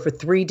was there for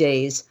 3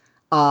 days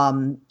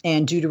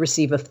and due to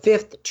receive a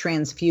 5th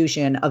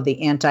transfusion of the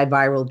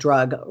antiviral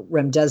drug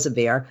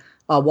remdesivir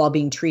while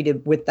being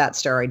treated with that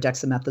steroid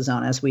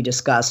dexamethasone, as we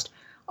discussed.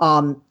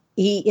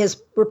 He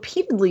has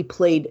repeatedly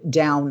played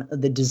down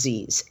the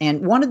disease.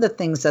 And one of the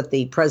things that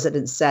the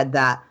president said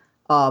that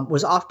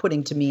was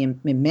off-putting to me and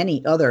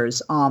many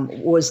others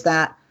was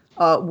that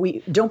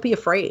we don't be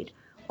afraid.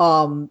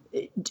 Do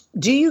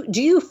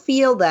you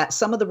feel that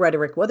some of the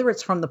rhetoric, whether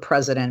it's from the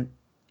president,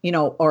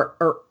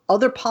 or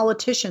other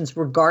politicians,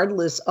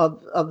 regardless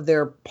of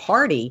their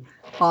party,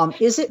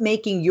 is it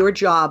making your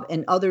job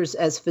and others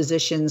as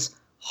physicians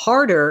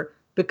harder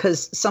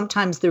because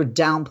sometimes they're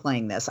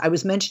downplaying this? I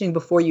was mentioning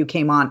before you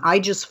came on, I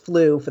just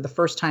flew for the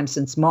first time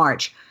since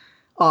March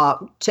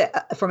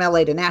from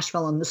LA to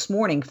Nashville, and this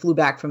morning flew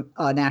back from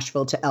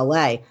Nashville to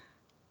LA.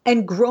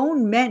 And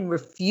grown men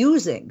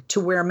refusing to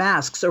wear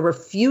masks or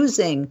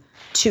refusing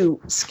to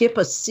skip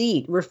a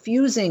seat,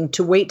 refusing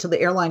to wait till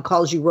the airline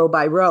calls you row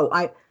by row.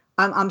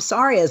 I'm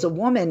sorry, as a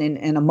woman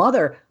and a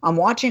mother, I'm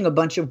watching a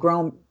bunch of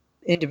grown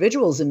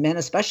individuals and men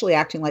especially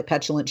acting like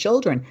petulant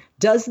children.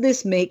 Does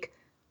this make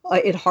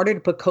it harder to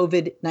put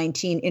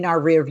COVID-19 in our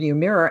rearview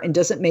mirror? And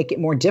does it make it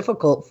more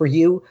difficult for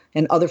you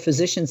and other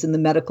physicians in the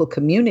medical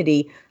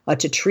community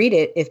to treat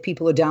it if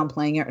people are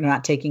downplaying it or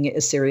not taking it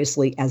as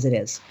seriously as it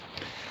is?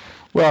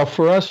 Well,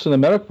 for us in the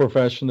medical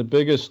profession, the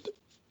biggest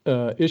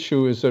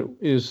issue is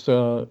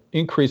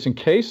increase in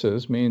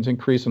cases means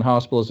increase in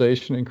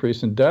hospitalization,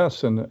 increase in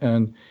deaths,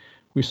 and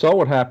we saw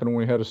what happened when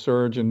we had a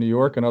surge in New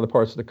York and other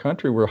parts of the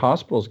country where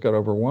hospitals got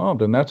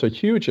overwhelmed, and that's a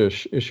huge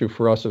issue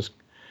for us as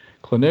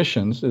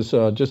clinicians. Is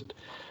just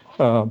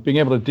being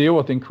able to deal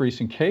with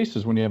increasing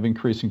cases when you have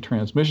increasing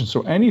transmission.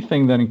 So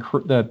anything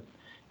that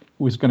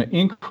was going to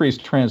increase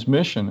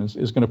transmission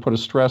is going to put a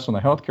stress on the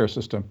healthcare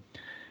system.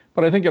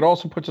 But I think it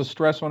also puts a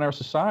stress on our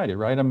society,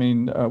 right? I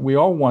mean, we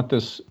all want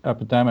this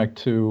epidemic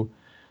to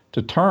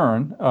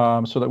turn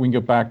so that we can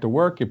get back to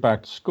work, get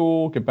back to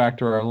school, get back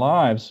to our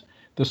lives.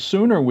 The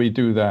sooner we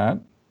do that,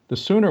 the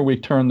sooner we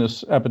turn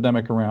this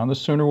epidemic around, the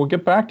sooner we'll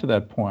get back to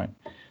that point.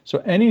 So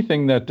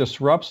anything that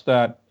disrupts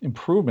that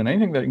improvement,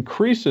 anything that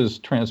increases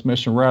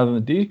transmission rather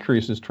than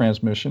decreases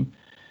transmission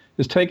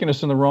is taking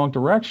us in the wrong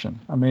direction.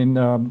 I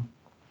mean,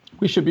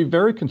 we should be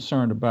very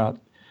concerned about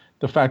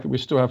the fact that we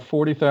still have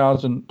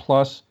 40,000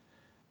 plus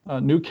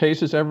new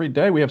cases every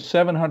day. We have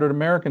 700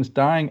 Americans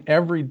dying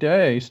every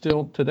day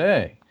still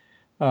today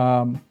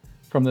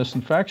from this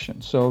infection.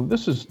 So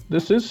this is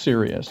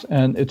serious,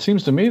 and it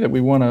seems to me that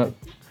we want to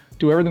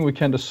do everything we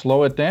can to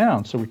slow it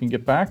down so we can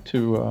get back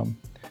to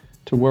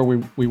where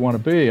we want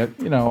to be.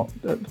 To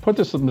put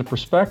this into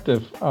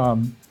perspective,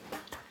 the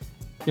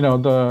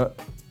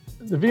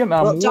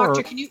Vietnam War.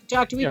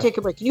 Doctor, we take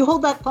a break. Can you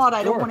hold that thought?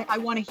 I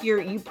want to hear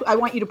you. I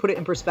want you to put it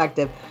in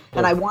perspective,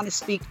 and I want to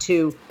speak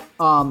to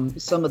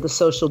some of the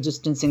social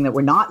distancing that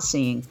we're not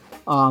seeing,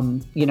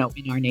 in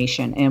our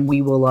nation. And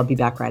we will be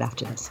back right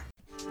after this.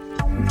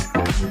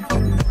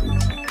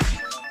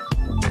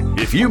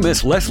 If you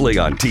miss Leslie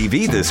on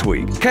TV this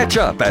week, catch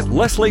up at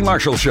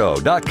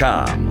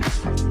lesliemarshallshow.com.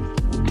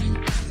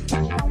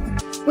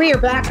 We are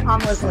back. I'm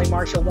Leslie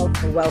Marshall.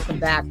 Welcome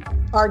back.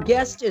 Our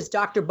guest is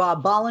Dr.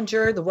 Bob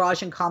Bollinger, the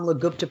Rajan Kamla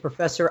Gupta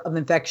Professor of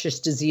Infectious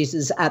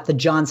Diseases at the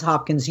Johns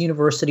Hopkins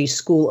University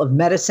School of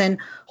Medicine,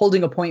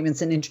 holding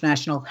appointments in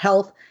international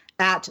health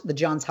at the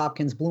Johns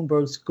Hopkins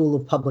Bloomberg School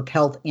of Public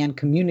Health and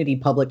Community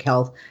Public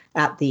Health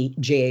at the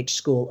JH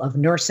School of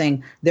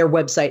Nursing. Their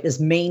website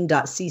is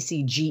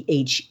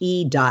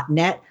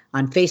maine.ccghe.net,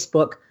 on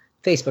Facebook,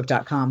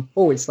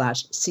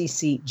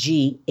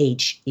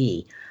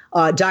 facebook.com/ccghe.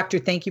 Doctor,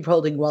 thank you for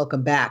holding.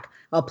 Welcome back.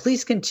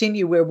 Please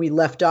continue where we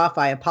left off.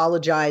 I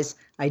apologize.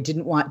 I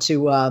didn't want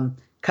to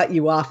cut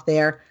you off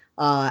there.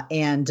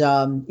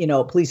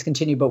 Please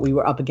continue, but we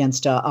were up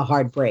against a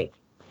hard break.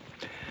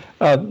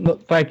 No,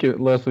 thank you,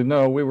 Leslie.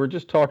 No, we were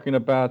just talking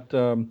about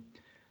the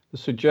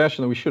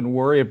suggestion that we shouldn't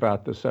worry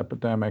about this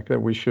epidemic,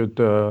 that we should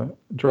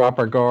drop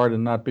our guard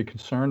and not be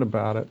concerned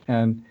about it.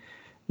 And,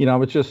 I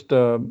was just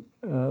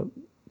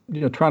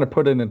trying to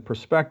put it in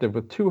perspective,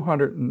 with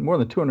more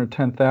than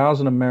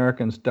 210,000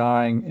 Americans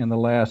dying in the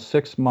last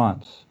 6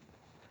 months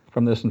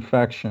from this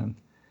infection.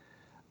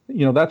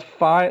 That's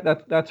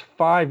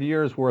 5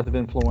 years worth of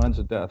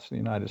influenza deaths in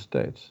the United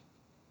States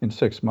in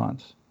 6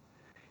 months.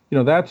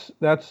 That's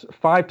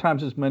 5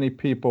 times as many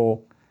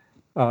people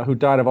who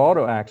died of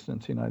auto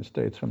accidents in the United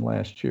States from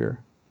last year.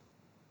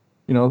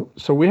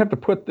 So we have to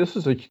put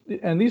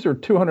and these are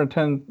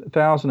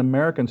 210,000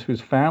 Americans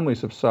whose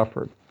families have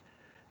suffered.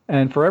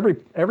 And for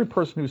every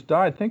person who's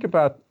died, think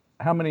about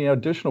how many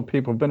additional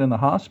people have been in the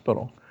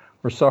hospital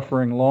or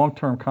suffering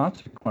long-term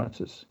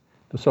consequences,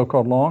 the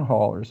so-called long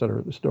haulers that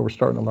we're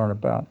starting to learn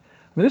about. I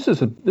mean, this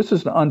is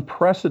an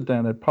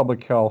unprecedented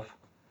public health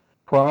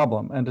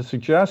problem, and to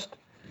suggest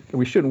that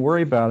we shouldn't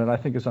worry about it, I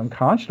think, is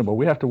unconscionable.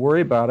 We have to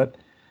worry about it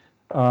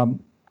a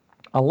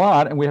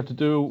lot, and we have to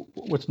do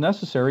what's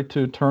necessary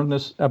to turn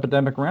this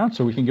epidemic around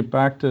so we can get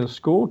back to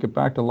school, get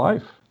back to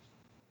life.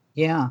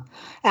 Yeah.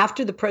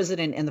 After the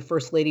president and the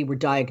first lady were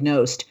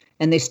diagnosed,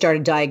 and they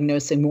started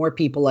diagnosing more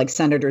people like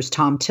Senators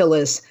Tom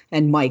Tillis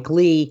and Mike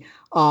Lee,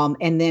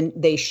 and then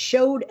they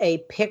showed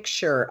a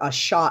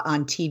shot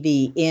on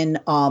TV in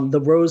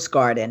the Rose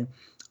Garden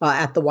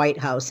at the White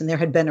House, and there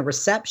had been a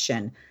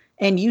reception.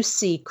 And you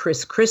see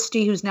Chris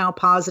Christie, who's now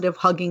positive,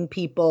 hugging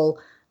people,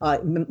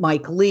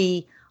 Mike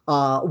Lee,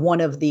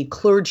 one of the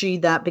clergy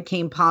that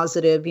became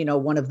positive,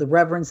 one of the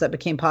reverends that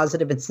became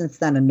positive, and since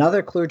then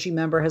another clergy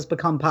member has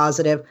become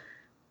positive.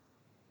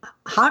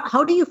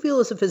 How do you feel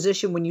as a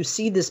physician when you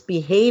see this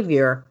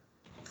behavior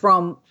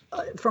from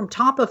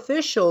top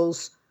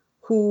officials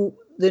who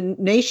the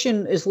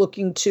nation is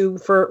looking to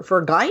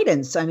for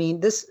guidance? I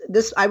mean, this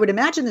I would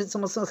imagine it's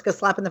almost like a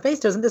slap in the face.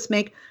 Doesn't this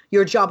make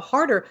your job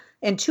harder?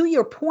 And to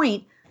your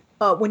point,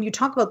 when you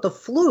talk about the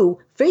flu,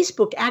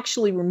 Facebook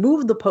actually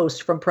removed the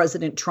post from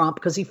President Trump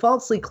because he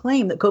falsely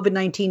claimed that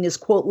COVID-19 is,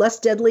 quote, less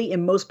deadly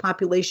in most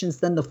populations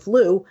than the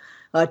flu.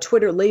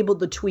 Twitter labeled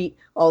the tweet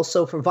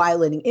also for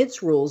violating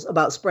its rules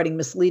about spreading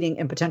misleading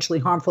and potentially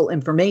harmful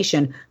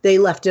information. They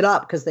left it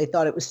up because they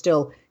thought it was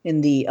still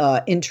in the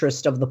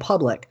interest of the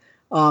public.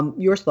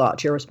 Your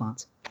thoughts, your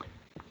response?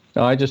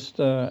 No, I just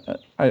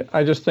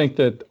think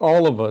that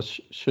all of us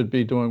should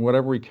be doing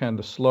whatever we can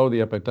to slow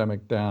the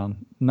epidemic down,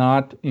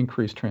 not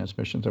increase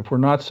transmissions. If we're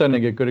not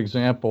setting a good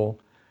example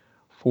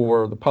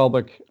for the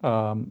public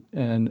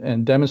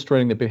and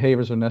demonstrating that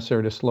behaviors are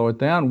necessary to slow it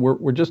down,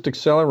 we're just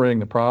accelerating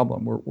the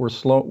problem. We're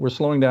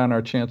slowing down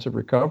our chance of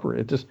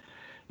recovery. It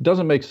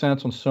doesn't make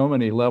sense on so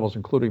many levels,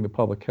 including the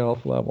public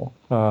health level.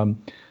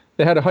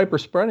 They had a hyper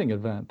spreading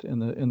event in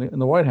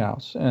the White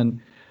House,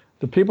 and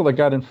the people that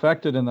got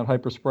infected in that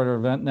hyper spreader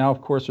event now,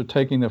 of course, are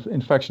taking the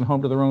infection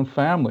home to their own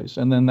families,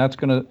 and then that's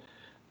going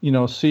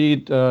to,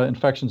 seed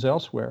infections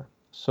elsewhere.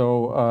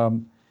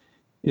 So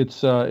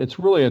it's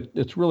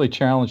really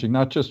challenging,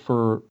 not just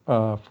for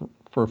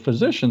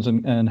physicians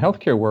and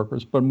healthcare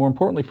workers, but more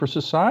importantly for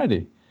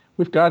society.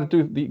 We've got to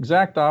do the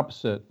exact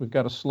opposite. We've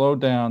got to slow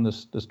down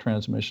this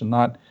transmission,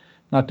 not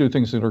do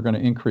things that are going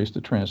to increase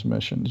the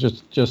transmission.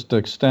 Just to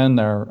extend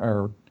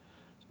our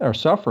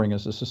suffering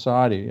as a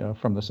society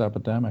from this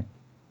epidemic.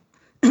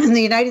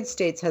 The United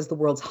States has the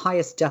world's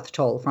highest death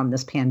toll from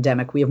this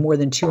pandemic. We have more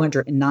than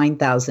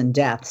 209,000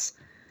 deaths.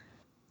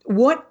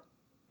 What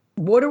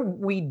are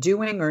we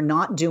doing or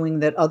not doing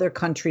that other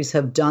countries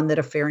have done that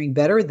are faring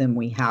better than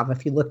we have?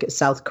 If you look at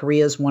South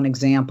Korea as one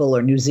example,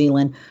 or New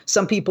Zealand,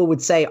 some people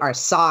would say our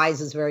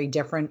size is very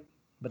different,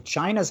 but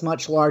China's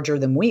much larger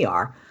than we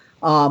are.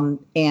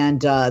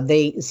 And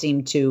they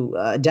seem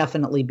to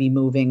definitely be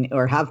moving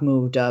or have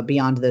moved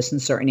beyond this in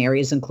certain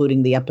areas,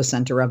 including the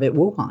epicenter of it,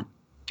 Wuhan.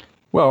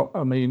 Well,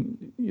 I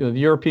mean, the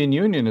European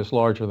Union is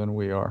larger than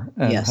we are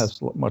and Yes.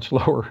 has much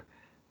lower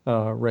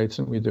rates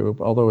than we do,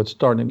 although it's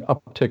starting to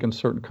uptick in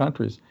certain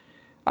countries.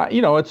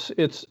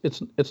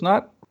 It's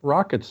not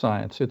rocket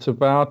science. It's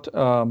about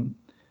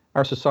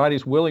our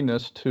society's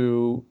willingness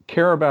to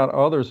care about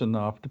others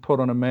enough to put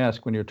on a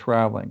mask when you're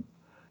traveling,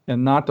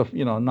 and not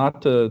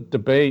to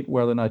debate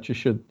whether or not you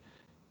should,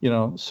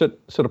 sit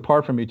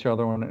apart from each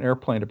other on an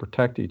airplane to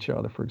protect each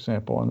other, for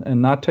example,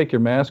 and not take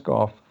your mask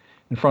off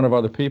in front of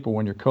other people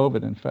when you're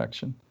COVID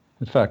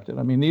infected.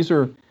 I mean, these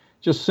are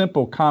just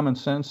simple common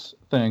sense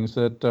things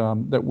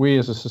that we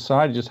as a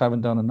society just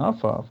haven't done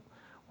enough of.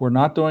 We're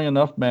not doing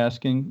enough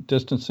masking,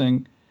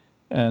 distancing,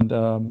 and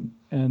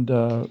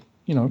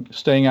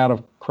staying out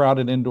of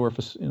crowded indoor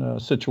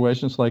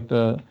situations like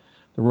the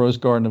Rose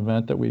Garden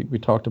event that we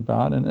talked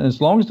about. And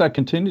as long as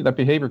that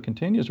behavior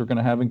continues, we're going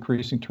to have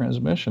increasing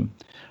transmission.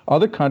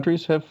 Other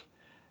countries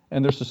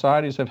and their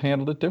societies have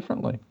handled it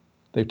differently.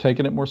 They've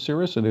taken it more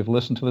seriously. They've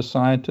listened to the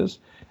scientists,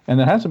 and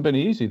it hasn't been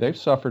easy. They've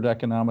suffered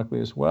economically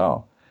as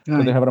well. Right.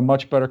 But they have a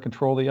much better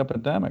control of the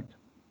epidemic.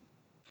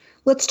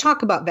 Let's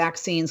talk about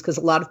vaccines, because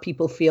a lot of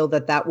people feel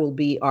that will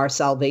be our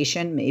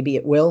salvation. Maybe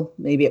it will,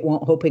 maybe it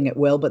won't, hoping it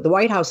will. But the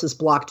White House has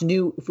blocked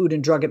new Food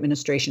and Drug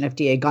Administration,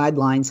 FDA,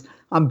 guidelines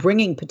on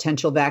bringing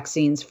potential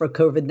vaccines for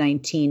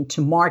COVID-19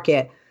 to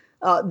market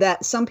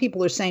that some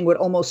people are saying would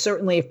almost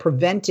certainly have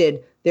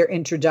prevented their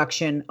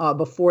introduction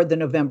before the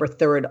November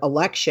 3rd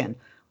election.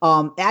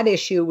 At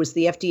issue was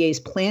the FDA's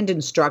planned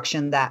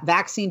instruction that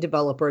vaccine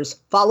developers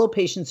follow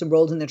patients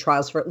enrolled in the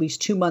trials for at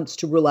least 2 months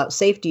to rule out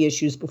safety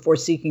issues before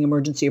seeking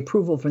emergency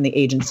approval from the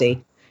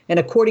agency. And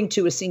according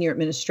to a senior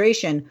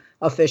administration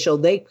official,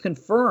 they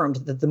confirmed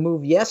that the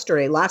move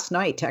last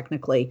night,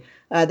 technically,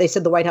 they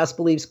said the White House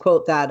believes,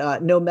 quote,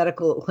 that no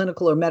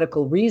clinical or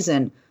medical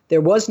reason,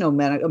 there was no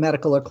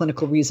medical or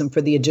clinical reason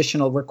for the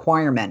additional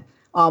requirement.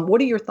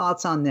 What are your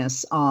thoughts on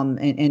this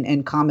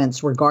and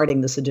comments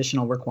regarding this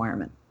additional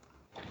requirement?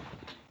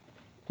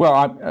 Well,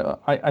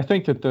 I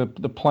think that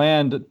the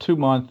planned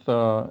 2-month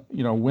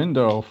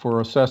window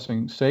for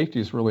assessing safety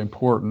is really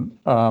important.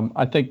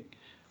 I think,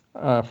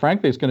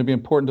 frankly, it's going to be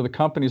important to the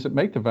companies that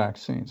make the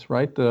vaccines,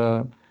 right?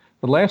 The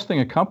last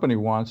thing a company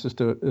wants is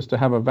to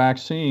have a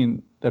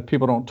vaccine that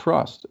people don't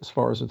trust as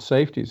far as its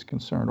safety is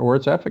concerned or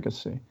its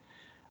efficacy.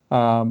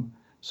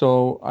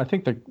 So I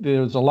think that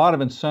there's a lot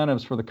of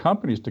incentives for the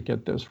companies to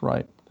get this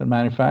right, that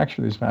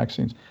manufacture these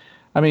vaccines.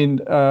 I mean,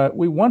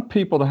 we want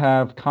people to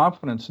have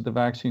confidence that the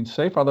vaccine's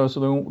safe, otherwise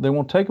they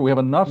won't take it. We have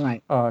enough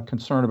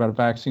concern about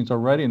vaccines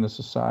already in the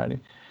society.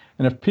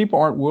 And if people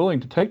aren't willing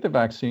to take the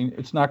vaccine,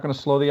 it's not going to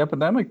slow the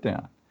epidemic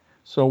down.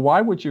 So why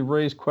would you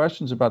raise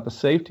questions about the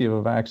safety of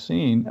a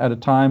vaccine at a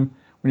time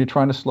when you're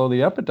trying to slow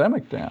the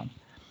epidemic down?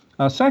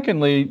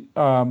 Secondly,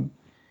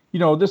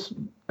 this,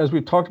 as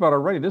we've talked about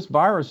already, this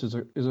virus is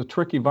a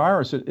tricky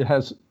virus.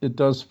 It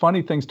does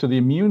funny things to the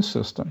immune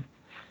system.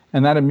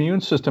 And that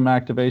immune system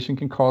activation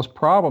can cause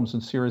problems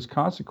and serious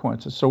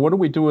consequences. So what do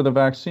we do with a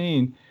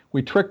vaccine?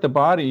 We trick the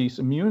body's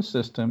immune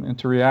system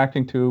into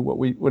reacting to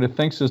what it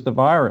thinks is the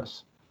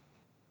virus.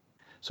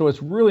 So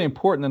it's really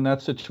important in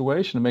that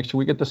situation to make sure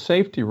we get the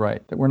safety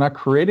right, that we're not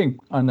creating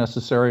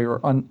unnecessary or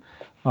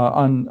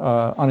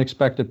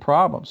unexpected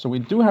problems. So we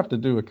do have to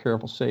do a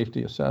careful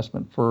safety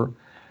assessment to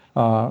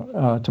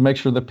make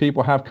sure that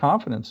people have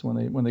confidence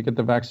when they get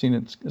the vaccine.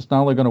 It's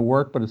not only going to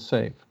work, but it's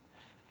safe.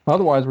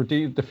 Otherwise, we're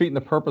defeating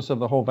the purpose of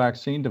the whole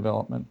vaccine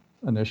development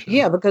initiative.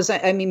 Yeah, because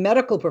I mean,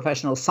 medical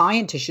professionals,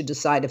 scientists should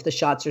decide if the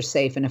shots are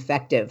safe and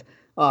effective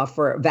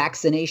for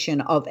vaccination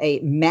of a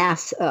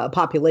mass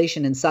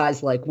population in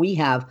size like we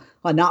have,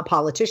 not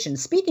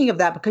politicians. Speaking of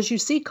that, because you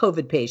see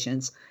COVID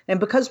patients, and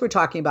because we're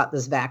talking about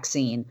this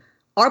vaccine,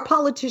 are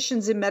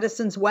politicians in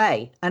medicine's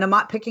way? And I'm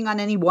not picking on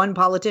any one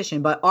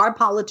politician, but are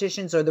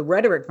politicians or the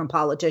rhetoric from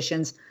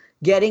politicians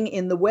getting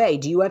in the way?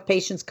 Do you have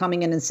patients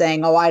coming in and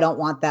saying, "Oh, I don't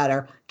want that,"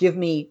 or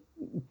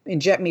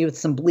inject me with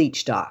some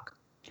bleach, doc?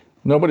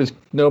 Nobody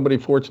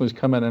fortunately has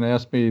come in and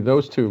asked me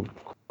those two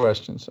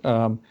questions.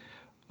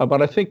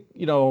 But I think,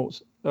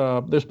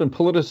 there's been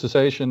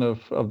politicization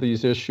of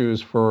these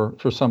issues for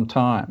some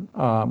time,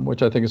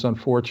 which I think is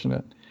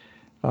unfortunate.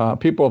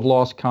 People have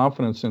lost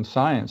confidence in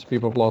science.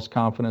 People have lost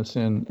confidence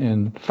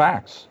in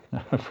facts,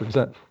 for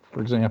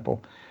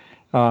example.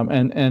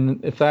 And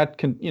if that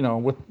can,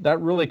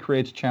 that really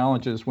creates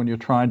challenges when you're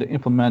trying to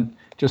implement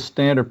just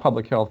standard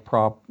public health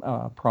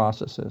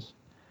processes.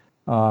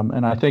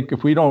 And I think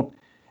if we don't,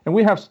 and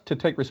we have to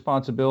take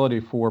responsibility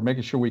for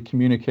making sure we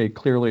communicate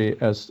clearly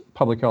as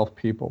public health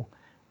people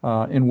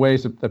in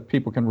ways that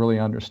people can really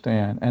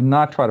understand and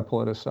not try to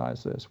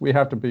politicize this. We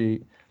have to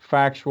be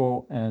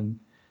factual and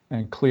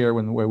clear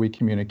in the way we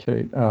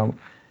communicate.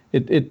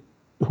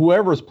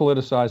 Whoever is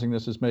politicizing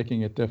this is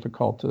making it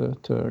difficult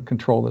to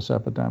control this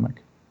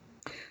epidemic.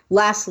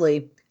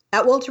 Lastly,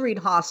 at Walter Reed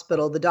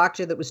Hospital, the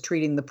doctor that was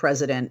treating the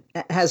president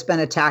has been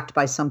attacked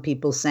by some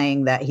people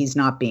saying that he's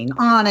not being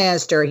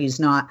honest or he's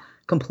not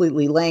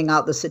completely laying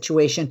out the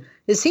situation.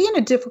 Is he in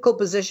a difficult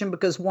position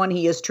because, one,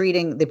 he is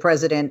treating the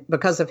president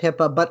because of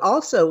HIPAA, but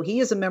also he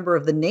is a member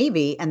of the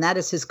Navy, and that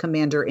is his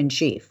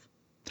commander-in-chief?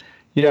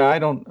 Yeah, I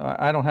don't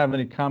have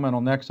any comment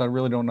on that because I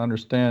really don't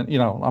understand.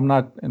 I'm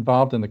not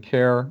involved in the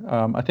care.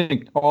 I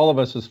think all of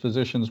us as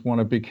physicians want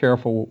to be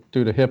careful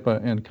due to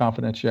HIPAA and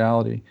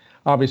confidentiality.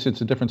 Obviously,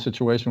 it's a different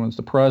situation when it's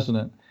the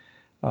president.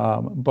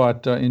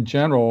 But in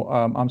general,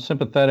 I'm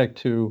sympathetic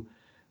to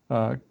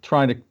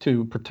trying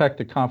to protect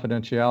the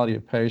confidentiality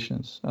of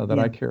patients that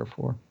I care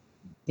for.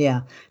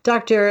 Yeah.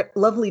 Doctor,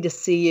 lovely to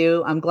see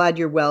you. I'm glad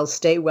you're well.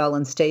 Stay well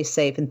and stay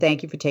safe. And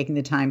thank you for taking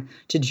the time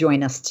to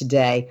join us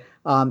today.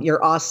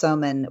 You're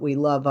awesome, and we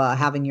love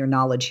having your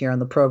knowledge here on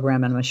the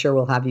program, and I'm sure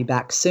we'll have you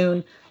back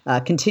soon.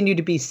 Continue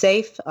to be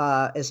safe,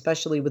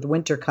 especially with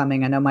winter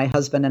coming. I know my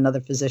husband and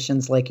other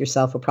physicians like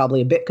yourself are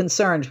probably a bit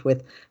concerned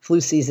with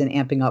flu season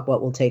amping up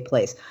what will take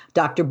place.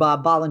 Dr.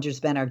 Bob Bollinger's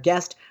been our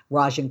guest.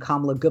 Rajan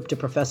Kamla Gupta,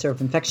 professor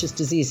of infectious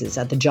diseases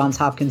at the Johns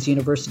Hopkins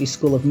University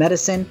School of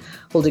Medicine,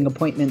 holding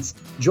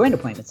joint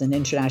appointments in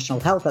international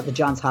health at the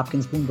Johns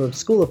Hopkins Bloomberg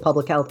School of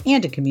Public Health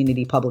and in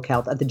community public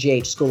health at the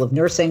GH School of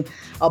Nursing.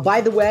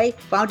 By the way,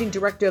 founding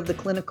director of the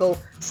Clinical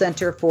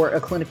Center for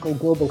Clinical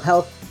Global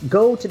Health.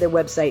 Go to their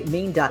website,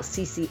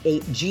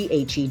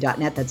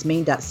 main.ccghe.net. That's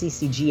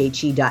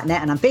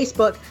main.ccghe.net. And on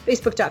Facebook,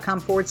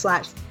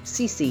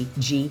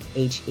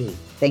 facebook.com/ccghe.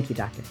 Thank you,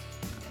 Doctor.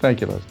 Thank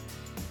you, Liz.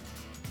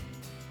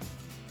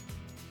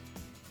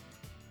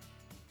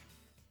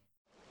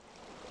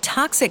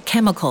 Toxic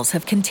chemicals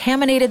have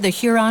contaminated the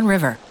Huron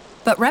River,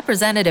 but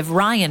Representative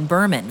Ryan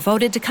Berman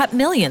voted to cut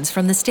millions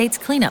from the state's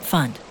cleanup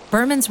fund.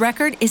 Berman's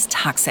record is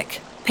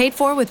toxic. Paid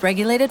for with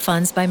regulated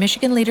funds by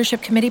Michigan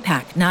Leadership Committee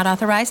PAC, not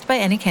authorized by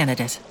any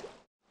candidate.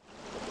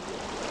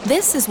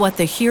 This is what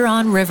the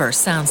Huron River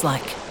sounds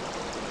like.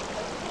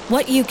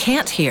 What you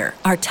can't hear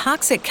are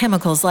toxic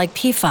chemicals like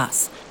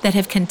PFAS that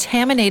have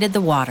contaminated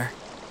the water.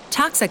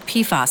 Toxic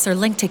PFAS are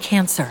linked to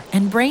cancer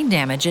and brain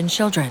damage in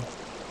children.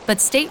 But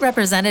State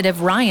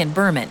Representative Ryan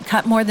Berman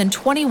cut more than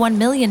 $21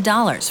 million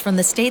from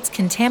the state's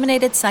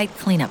Contaminated Site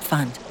Cleanup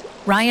Fund.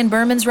 Ryan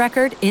Berman's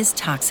record is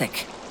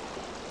toxic.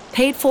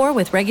 Paid for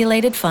with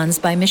regulated funds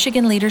by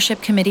Michigan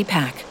Leadership Committee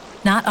PAC,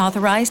 not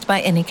authorized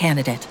by any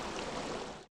candidate.